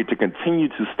Kyrie to continue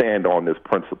to stand on this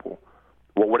principle,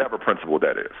 well, whatever principle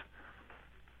that is.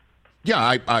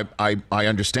 Yeah, I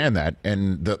understand that,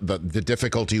 and the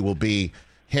difficulty will be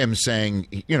him saying,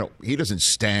 he doesn't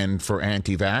stand for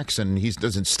anti-vax, and he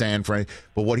doesn't stand for,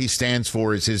 but what he stands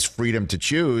for is his freedom to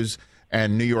choose,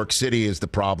 and New York City is the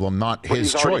problem, not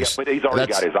his choice. But he's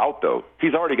already got his out, though.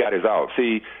 He's already got his out.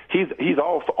 See, he's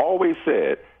also always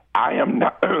said, I am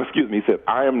not. Excuse me. He said,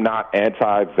 I am not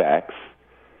anti-vax.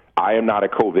 I am not a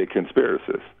COVID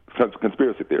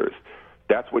conspiracy theorist.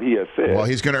 That's what he has said. Well,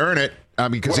 he's going to earn it.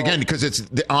 Because it's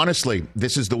honestly,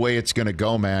 this is the way it's going to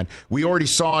go, man. We already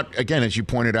saw it, again, as you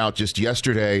pointed out just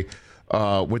yesterday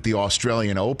with the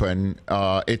Australian Open.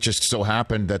 It just so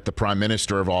happened that the Prime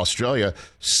Minister of Australia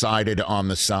sided on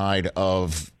the side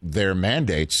of their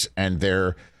mandates and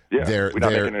their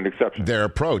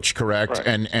approach, correct?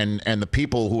 Right. And the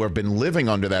people who have been living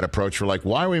under that approach were like,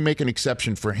 why are we making an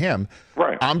exception for him?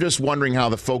 Right. I'm just wondering how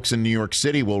the folks in New York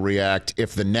City will react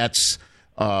if the Nets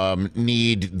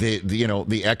need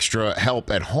the extra help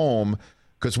at home,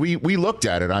 because we looked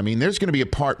at it. I mean, there's going to be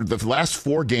the last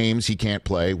 4 games he can't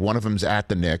play. One of them's at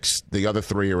the Knicks. The other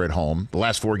 3 are at home. The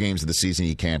last 4 games of the season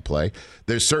he can't play.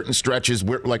 There's certain stretches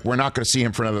we're not going to see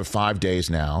him for another 5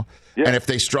 days now. Yeah. And if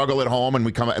they struggle at home and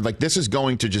we come this is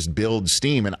going to just build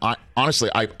steam. And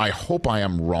I hope I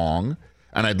am wrong.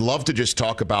 And I'd love to just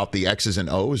talk about the X's and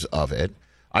O's of it.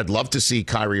 I'd love to see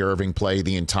Kyrie Irving play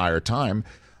the entire time.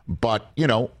 But,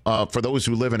 for those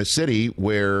who live in a city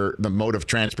where the mode of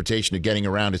transportation of getting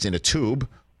around is in a tube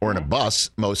or in a bus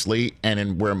mostly,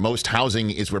 and where most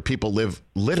housing is where people live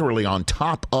literally on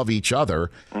top of each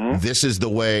other, this is the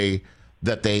way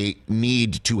that they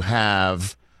need to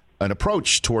have an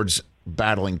approach towards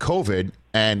battling COVID.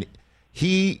 And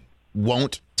he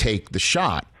won't take the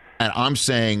shot. And I'm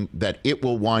saying that it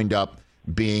will wind up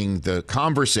being the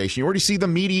conversation. You already see the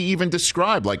media even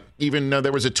described,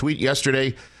 there was a tweet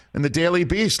yesterday in the Daily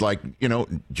Beast,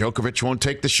 Djokovic won't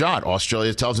take the shot.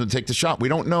 Australia tells him to take the shot. We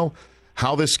don't know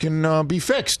how this can be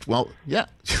fixed. Well, yeah,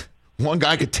 one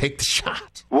guy could take the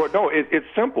shot. Well, no, it's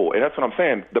simple, and that's what I'm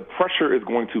saying. The pressure is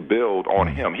going to build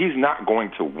on him. He's not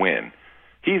going to win.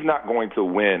 He's not going to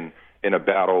win in a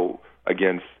battle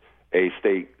against a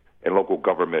state and local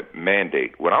government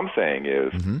mandate. What I'm saying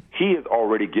is he has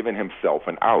already given himself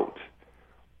an out,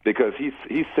 because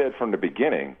he said from the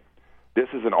beginning, this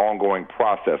is an ongoing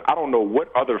process. I don't know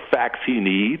what other facts he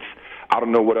needs. I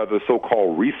don't know what other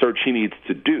so-called research he needs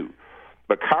to do.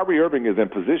 But Kyrie Irving is in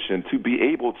position to be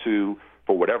able to,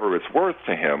 for whatever it's worth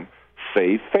to him,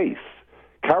 save face.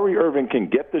 Kyrie Irving can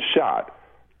get the shot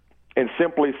and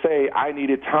simply say, I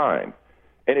needed time.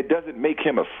 And it doesn't make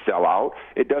him a sellout.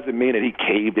 It doesn't mean that he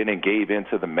caved in and gave in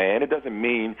to the man. It doesn't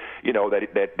mean,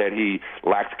 that he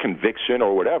lacks conviction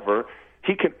or whatever.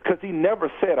 Because he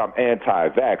never said I'm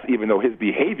anti-vax, even though his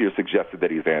behavior suggested that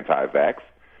he's anti-vax.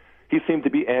 He seemed to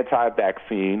be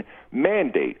anti-vaccine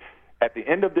mandate. At the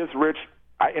end of this, Rich,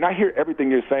 I hear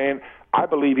everything you're saying. I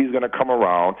believe he's going to come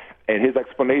around, and his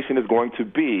explanation is going to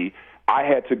be, I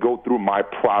had to go through my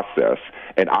process,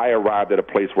 and I arrived at a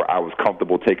place where I was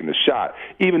comfortable taking the shot,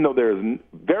 even though there is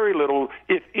very little,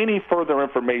 if any, further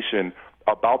information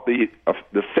about the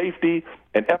safety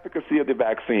and efficacy of the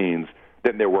vaccines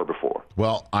than there were before.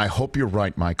 Well, I hope you're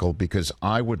right, Michael, because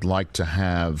I would like to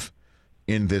have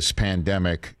in this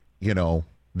pandemic,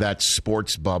 that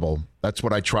sports bubble. That's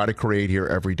what I try to create here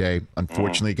every day.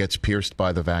 Unfortunately, it gets pierced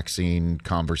by the vaccine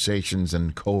conversations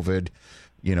and COVID,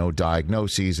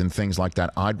 diagnoses and things like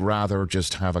that. I'd rather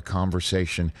just have a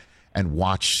conversation and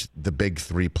watch the big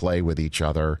 3 play with each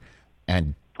other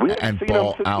and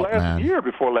ball out, last year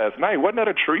before last night. Wasn't that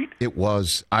a treat? It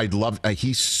was.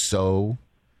 He's so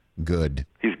good.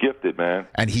 He's gifted, man.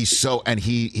 And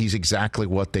he's exactly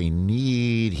what they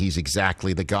need. He's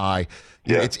exactly the guy.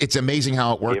 Yeah. It's amazing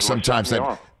how it works sometimes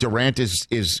that Durant is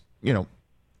the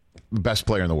best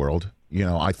player in the world.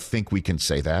 I think we can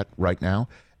say that right now.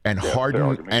 And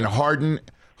Harden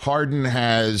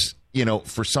has,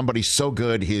 for somebody so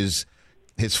good, his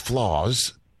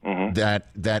flaws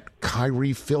that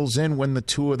Kyrie fills in when the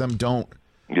two of them don't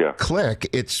click.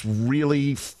 It's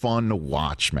really fun to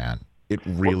watch, man. It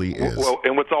really is. Well,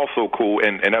 and what's also cool,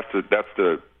 and that's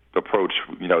the approach.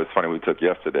 It's funny we took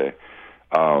yesterday.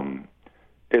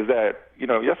 Is that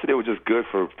yesterday was just good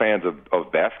for fans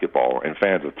of basketball and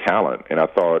fans of talent, and I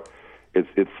thought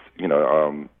it's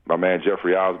my man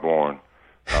Jeffrey Osborne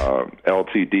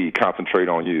LTD, concentrate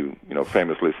on you,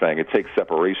 famously saying it takes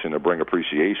separation to bring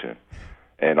appreciation.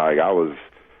 And I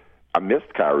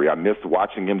missed Kyrie. I missed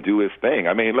watching him do his thing.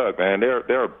 I mean, look, man,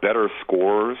 there are better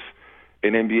scorers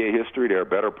in NBA history. There are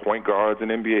better point guards in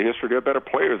NBA history. There are better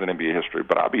players in NBA history.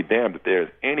 But I'll be damned if there's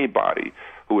anybody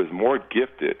who is more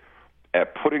gifted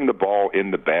at putting the ball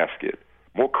in the basket,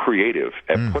 more creative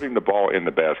at putting the ball in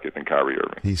the basket than Kyrie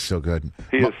Irving. He's so good.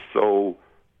 He is so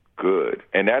good.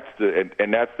 And that's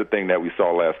the thing that we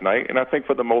saw last night. And I think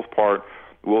for the most part,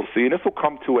 we'll see. And this will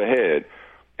come to a head.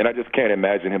 And I just can't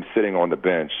imagine him sitting on the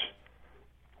bench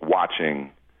watching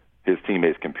his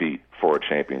teammates compete for a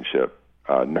championship,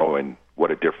 knowing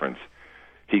what a difference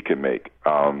he can make.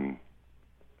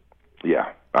 Yeah,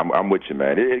 I'm with you,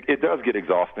 man. It does get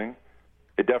exhausting.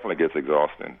 It definitely gets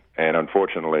exhausting. And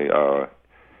unfortunately,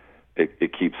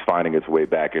 it keeps finding its way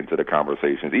back into the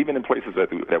conversations, even in places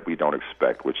that we don't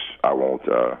expect, which I won't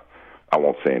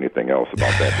say anything else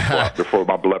about that before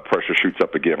my blood pressure shoots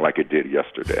up again like it did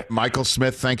yesterday. Michael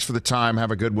Smith, thanks for the time.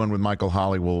 Have a good one with Michael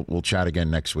Holley. We'll chat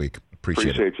again next week.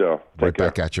 Appreciate y'all. Right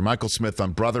back at you. Michael Smith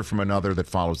on Brother from Another that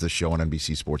follows this show on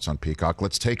NBC Sports on Peacock.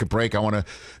 Let's take a break. I want to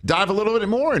dive a little bit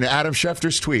more into Adam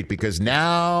Schefter's tweet because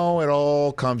now it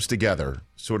all comes together,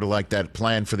 sort of like that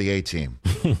plan for the A-team.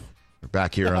 We're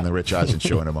back here on the Rich Eisen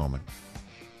Show in a moment.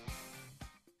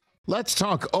 Let's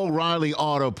talk O'Reilly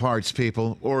Auto Parts,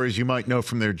 people, or as you might know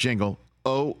from their jingle,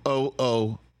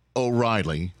 O'Reilly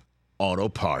Auto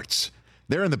Parts.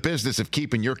 They're in the business of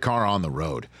keeping your car on the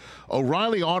road.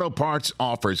 O'Reilly Auto Parts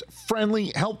offers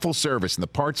friendly, helpful service and the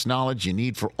parts knowledge you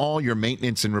need for all your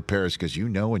maintenance and repairs because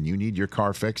when you need your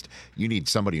car fixed, you need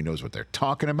somebody who knows what they're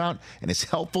talking about and is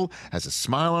helpful, has a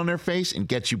smile on their face, and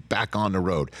gets you back on the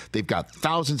road. They've got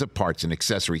thousands of parts and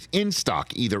accessories in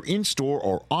stock, either in-store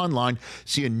or online,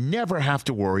 so you never have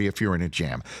to worry if you're in a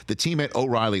jam. The team at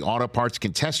O'Reilly Auto Parts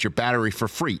can test your battery for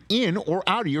free in or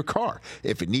out of your car.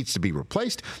 If it needs to be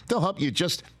replaced, they'll help you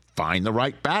just find the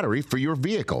right battery for your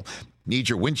vehicle. Need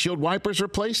your windshield wipers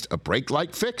replaced, a brake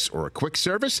light fix, or a quick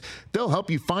service? They'll help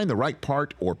you find the right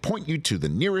part or point you to the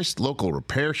nearest local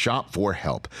repair shop for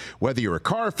help. Whether you're a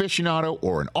car aficionado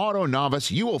or an auto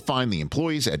novice, you will find the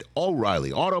employees at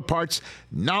O'Reilly Auto Parts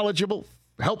knowledgeable,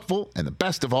 helpful, and the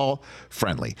best of all,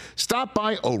 friendly. Stop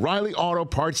by O'Reilly Auto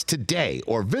Parts today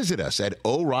or visit us at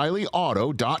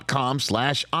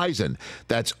O'ReillyAuto.com/Eisen.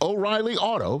 That's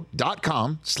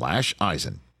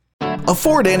O'ReillyAuto.com/Eisen.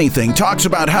 Afford Anything talks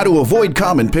about how to avoid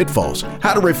common pitfalls,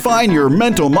 how to refine your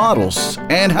mental models,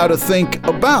 and how to think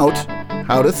about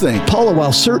how to think. Paula,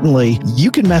 while certainly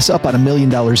you can mess up on $1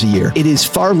 million a year, it is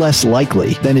far less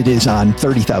likely than it is on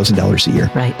 $30,000 a year.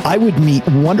 Right. I would meet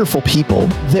wonderful people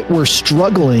that were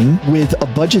struggling with a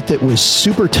budget that was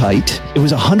super tight. It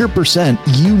was 100%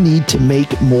 you need to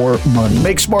make more money.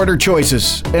 Make smarter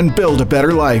choices and build a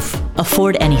better life.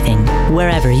 Afford Anything,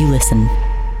 wherever you listen.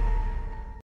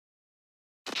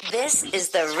 This is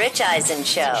the Rich Eisen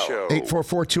Show.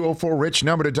 844-204-RICH,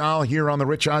 number to dial here on the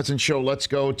Rich Eisen Show. Let's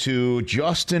go to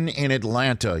Justin in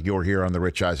Atlanta. You're here on the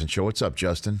Rich Eisen Show. What's up,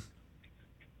 Justin?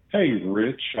 Hey,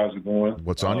 Rich. How's it going?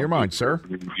 What's on your mind, sir?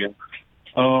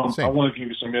 I want to give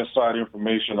you some inside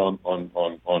information on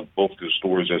both the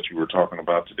stories that you were talking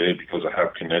about today because I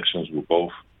have connections with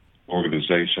both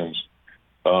organizations.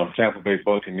 Tampa Bay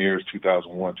Buccaneers,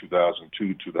 2001,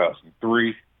 2002,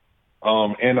 2003.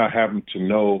 And I happen to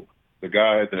know the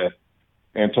guy that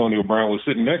Antonio Brown was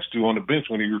sitting next to on the bench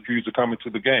when he refused to come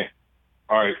into the game.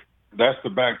 All right, that's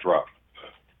the backdrop.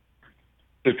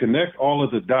 To connect all of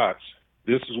the dots,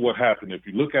 this is what happened. If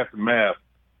you look at the math,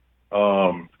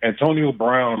 Antonio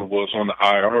Brown was on the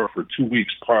IR for 2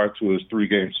 weeks prior to his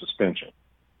 3-game suspension.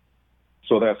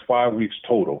 So that's 5 weeks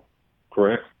total,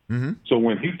 correct? Mm-hmm. So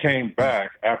when he came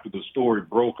back after the story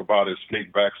broke about his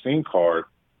fake vaccine card,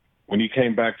 when he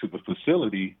came back to the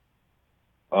facility,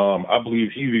 I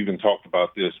believe he even talked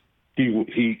about this. He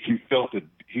felt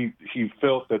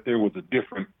that there was a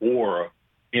different aura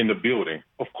in the building.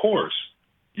 Of course,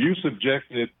 you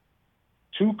subjected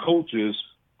 2 coaches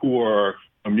who are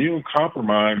immune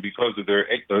compromised because of their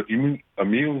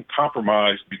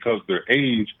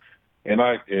age, and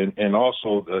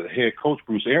also the head coach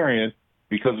Bruce Arians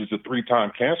because he's a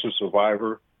 3-time cancer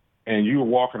survivor, and you were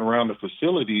walking around the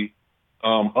facility.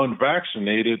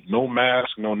 Unvaccinated, no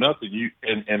mask, no nothing,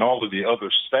 and all of the other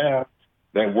staff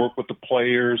that work with the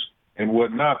players and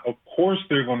whatnot, of course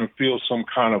they're going to feel some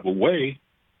kind of a way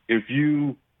if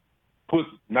you put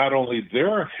not only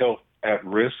their health at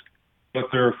risk,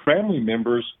 but their family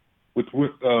members with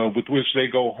which they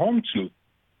go home to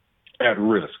at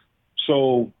risk.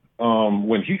 So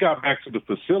when he got back to the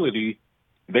facility,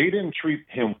 they didn't treat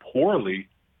him poorly.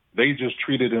 They just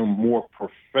treated him more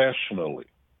professionally.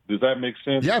 Does that make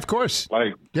sense? Yeah, of course.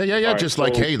 Like, yeah. right, Just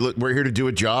like, hey, look, we're here to do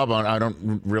a job. I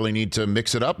don't really need to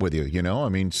mix it up with you. You know, I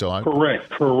mean,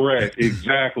 correct,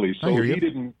 exactly. So hear he you.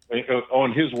 didn't,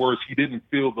 on his words, he didn't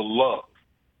feel the love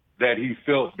that he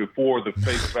felt before the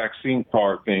fake vaccine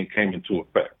card thing came into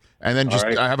effect. And then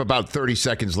right? I have about 30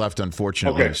 seconds left,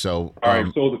 unfortunately. Okay. So, all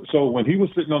right. So when he was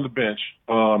sitting on the bench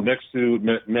next to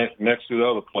the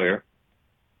other player,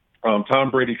 Tom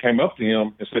Brady came up to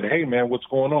him and said, "Hey, man, what's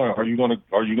going on? Are you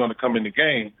gonna come in the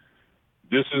game?"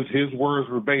 This is his words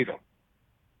verbatim.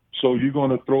 "So you're going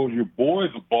to throw your boy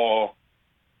the ball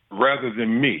rather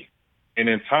than me?" And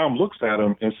then Tom looks at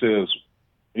him and says,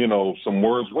 some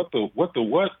words, what the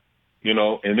what?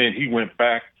 And then he went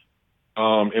back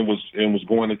and was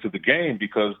going into the game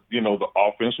because, the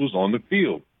offense was on the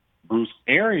field. Bruce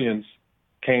Arians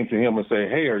came to him and said,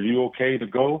 "Hey, are you okay to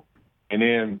go?" And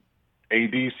then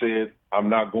AD said, "I'm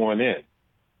not going in."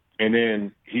 And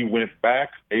then he went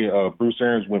back. Bruce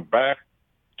Arians went back,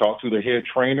 talked to the head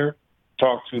trainer,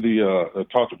 talked to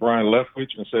Brian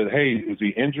Leftwich and said, "Hey, is he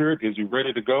injured? Is he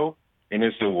ready to go?" And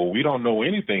they said, "Well, we don't know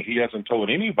anything. He hasn't told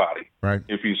anybody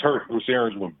if he's hurt." Bruce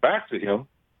Arians went back to him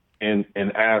and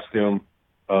asked him,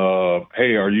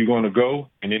 "Hey, are you going to go?"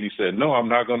 And then he said, "No, I'm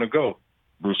not going to go."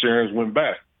 Bruce Arians went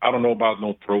back. I don't know about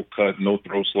no throat cut, no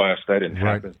throat slash. That didn't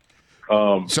happen.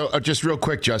 So just real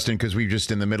quick, Justin, because we're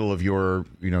just in the middle of your,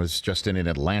 it's Justin in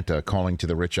Atlanta calling to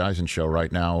the Rich Eisen show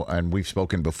right now, and we've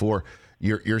spoken before.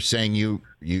 You're saying you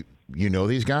know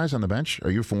these guys on the bench?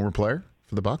 Are you a former player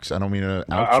for the Bucs? I don't mean to.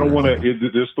 I don't want to.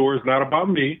 This story is not about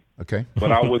me. Okay.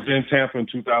 But I was in Tampa in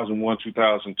 2001,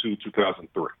 2002,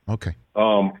 2003. Okay.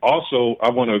 Also, I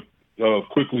want to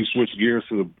quickly switch gears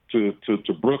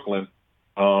to Brooklyn.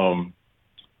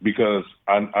 Because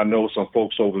I know some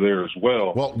folks over there as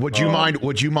well. Well, would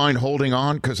you mind holding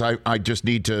on? Because I just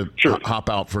need to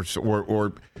hop out for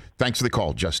or thanks for the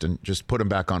call, Justin. Just put him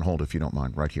back on hold if you don't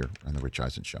mind, right here on the Rich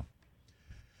Eisen show.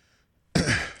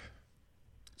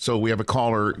 So we have a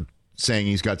caller saying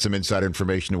he's got some inside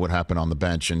information to what happened on the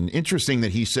bench, and interesting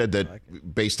that he said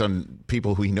that based on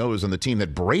people who he knows on the team,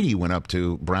 that Brady went up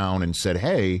to Brown and said,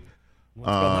 "Hey, what's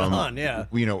going on? Yeah,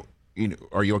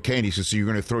 are you okay?" And he says, "So you're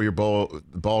going to throw your ball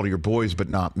to your boys, but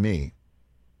not me."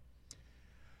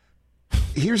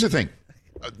 Here's the thing.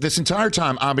 This entire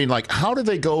time, I mean, like, how did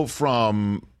they go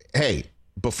from, hey,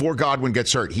 before Godwin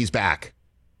gets hurt, he's back.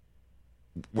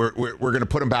 We're going to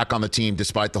put him back on the team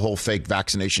despite the whole fake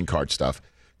vaccination card stuff,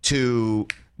 to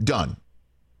done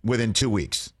within 2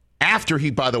 weeks. After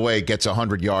he, by the way, gets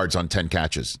 100 yards on 10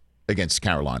 catches against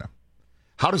Carolina.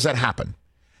 How does that happen?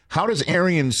 How does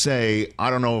Arians say, "I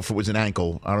don't know if it was an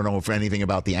ankle. I don't know if anything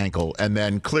about the ankle." And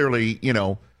then clearly,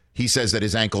 he says that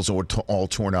his ankles are all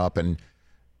torn up. And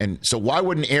so why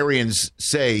wouldn't Arians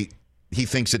say he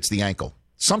thinks it's the ankle?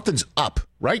 Something's up,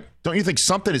 right? Don't you think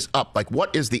something is up? Like,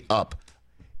 what is the up?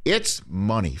 It's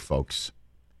money, folks.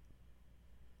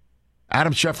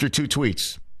 Adam Schefter, 2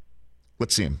 tweets.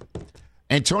 Let's see him.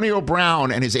 Antonio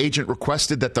Brown and his agent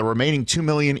requested that the remaining $2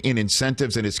 million in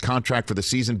incentives in his contract for the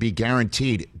season be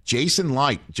guaranteed. Jason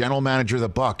Light, general manager of the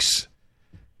Bucs,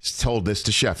 told this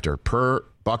to Schefter. Per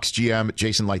Bucs GM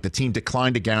Jason Light, the team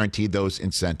declined to guarantee those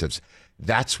incentives.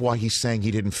 That's why he's saying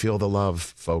he didn't feel the love,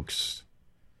 folks.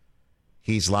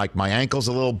 He's like, "My ankle's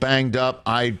a little banged up.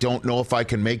 I don't know if I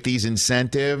can make these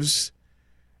incentives,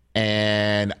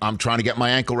 and I'm trying to get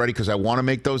my ankle ready because I want to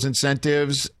make those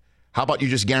incentives. How about you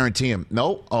just guarantee him?"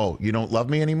 "No? Oh, you don't love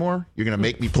me anymore? You're going to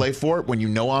make me play for it when you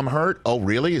know I'm hurt? Oh,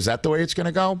 really? Is that the way it's going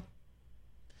to go?"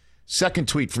 Second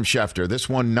tweet from Schefter. This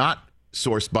one not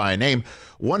sourced by a name.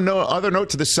 Other note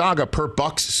to the saga per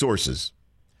Bucs sources.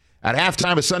 At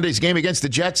halftime of Sunday's game against the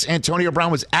Jets, Antonio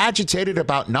Brown was agitated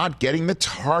about not getting the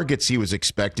targets he was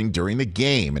expecting during the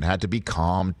game and had to be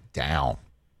calmed down.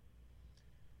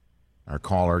 Our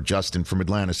caller, Justin from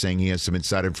Atlanta, saying he has some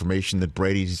inside information that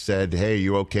Brady said, "Hey,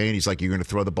 you okay?" And he's like, "You're going to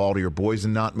throw the ball to your boys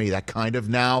and not me." That kind of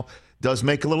now does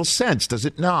make a little sense, does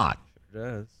it not? It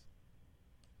does.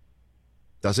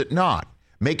 Does it not?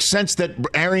 Makes sense that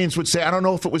Arians would say, "I don't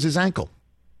know if it was his ankle."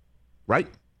 Right?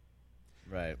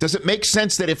 Right. Does it make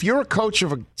sense that if you're a coach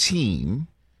of a team,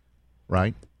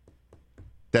 right,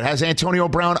 that has Antonio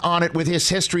Brown on it with his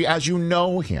history as you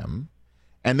know him,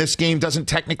 and this game doesn't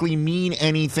technically mean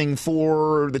anything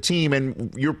for the team,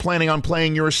 and you're planning on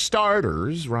playing your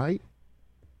starters, right?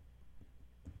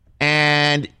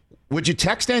 And would you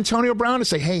text Antonio Brown and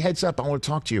say, "Hey, heads up, I want to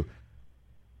talk to you.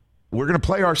 We're going to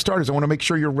play our starters. I want to make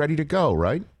sure you're ready to go,"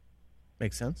 right?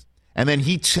 Makes sense. And then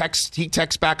he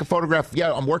texts back a photograph.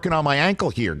 "Yeah, I'm working on my ankle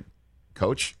here,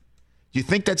 coach. Do you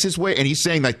think that's his way? And he's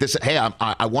saying like this, hey,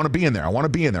 I want to be in there. I want to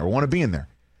be in there. I want to be in there.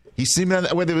 He's seen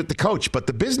that with the coach, but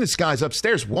the business guys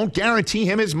upstairs won't guarantee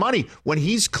him his money when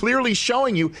he's clearly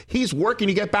showing you he's working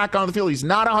to get back on the field. He's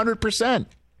not 100%.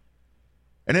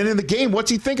 And then in the game, what's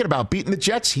he thinking about? Beating the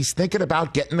Jets? He's thinking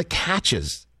about getting the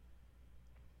catches.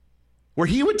 Where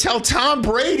he would tell Tom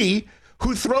Brady,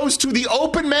 who throws to the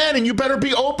open man, and you better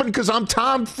be open because I'm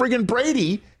Tom friggin'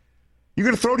 Brady, you're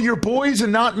going to throw to your boys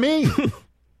and not me.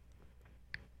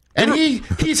 And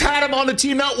he's had him on the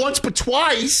team not once but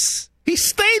twice. He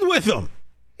stayed with him.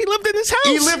 He lived in his house.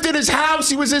 He lived in his house.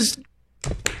 He was his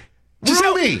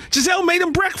roomie. Giselle made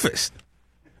him breakfast.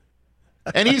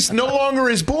 And he's no longer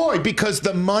his boy because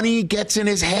the money gets in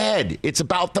his head. It's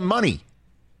about the money.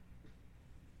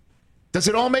 Does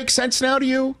it all make sense now to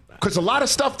you? Because a lot of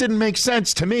stuff didn't make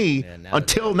sense to me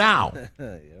until now.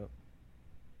 Yep.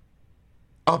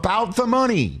 About the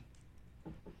money.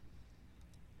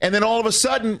 And then all of a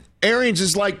sudden, Arians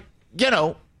is like,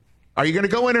 are you going to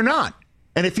go in or not?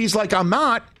 And if he's like, I'm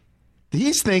not,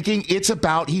 he's thinking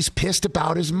he's pissed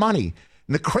about his money.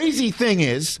 And the crazy thing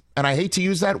is, and I hate to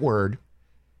use that word,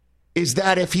 is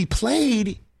that if he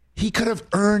played, he could have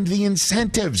earned the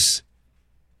incentives.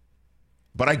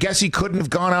 But I guess he couldn't have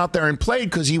gone out there and played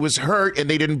because he was hurt and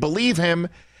they didn't believe him.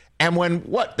 And when,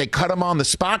 they cut him on the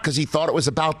spot because he thought it was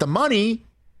about the money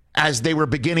as they were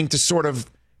beginning to sort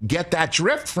of get that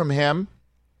drift from him.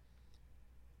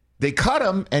 They cut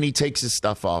him, and he takes his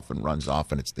stuff off and runs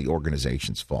off, and it's the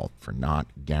organization's fault for not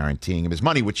guaranteeing him his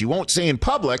money, which you won't say in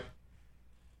public.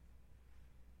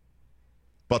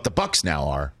 But the Bucs now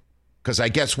are, because I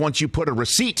guess once you put a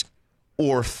receipt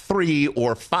or 3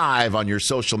 or 5 on your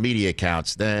social media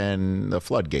accounts, then the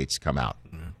floodgates come out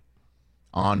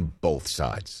on both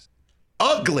sides.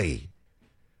 Ugly.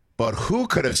 But who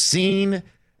could have seen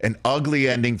an ugly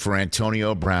ending for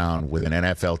Antonio Brown with an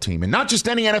NFL team? And not just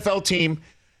any NFL team,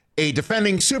 a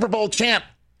defending Super Bowl champ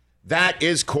that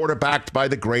is quarterbacked by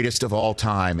the greatest of all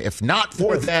time. If not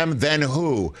for them, then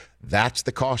who? That's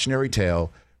the cautionary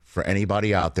tale for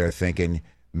anybody out there thinking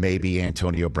maybe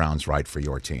Antonio Brown's right for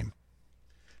your team.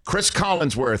 Chris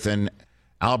Collinsworth and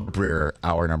Albert Breer,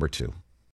 hour number 2.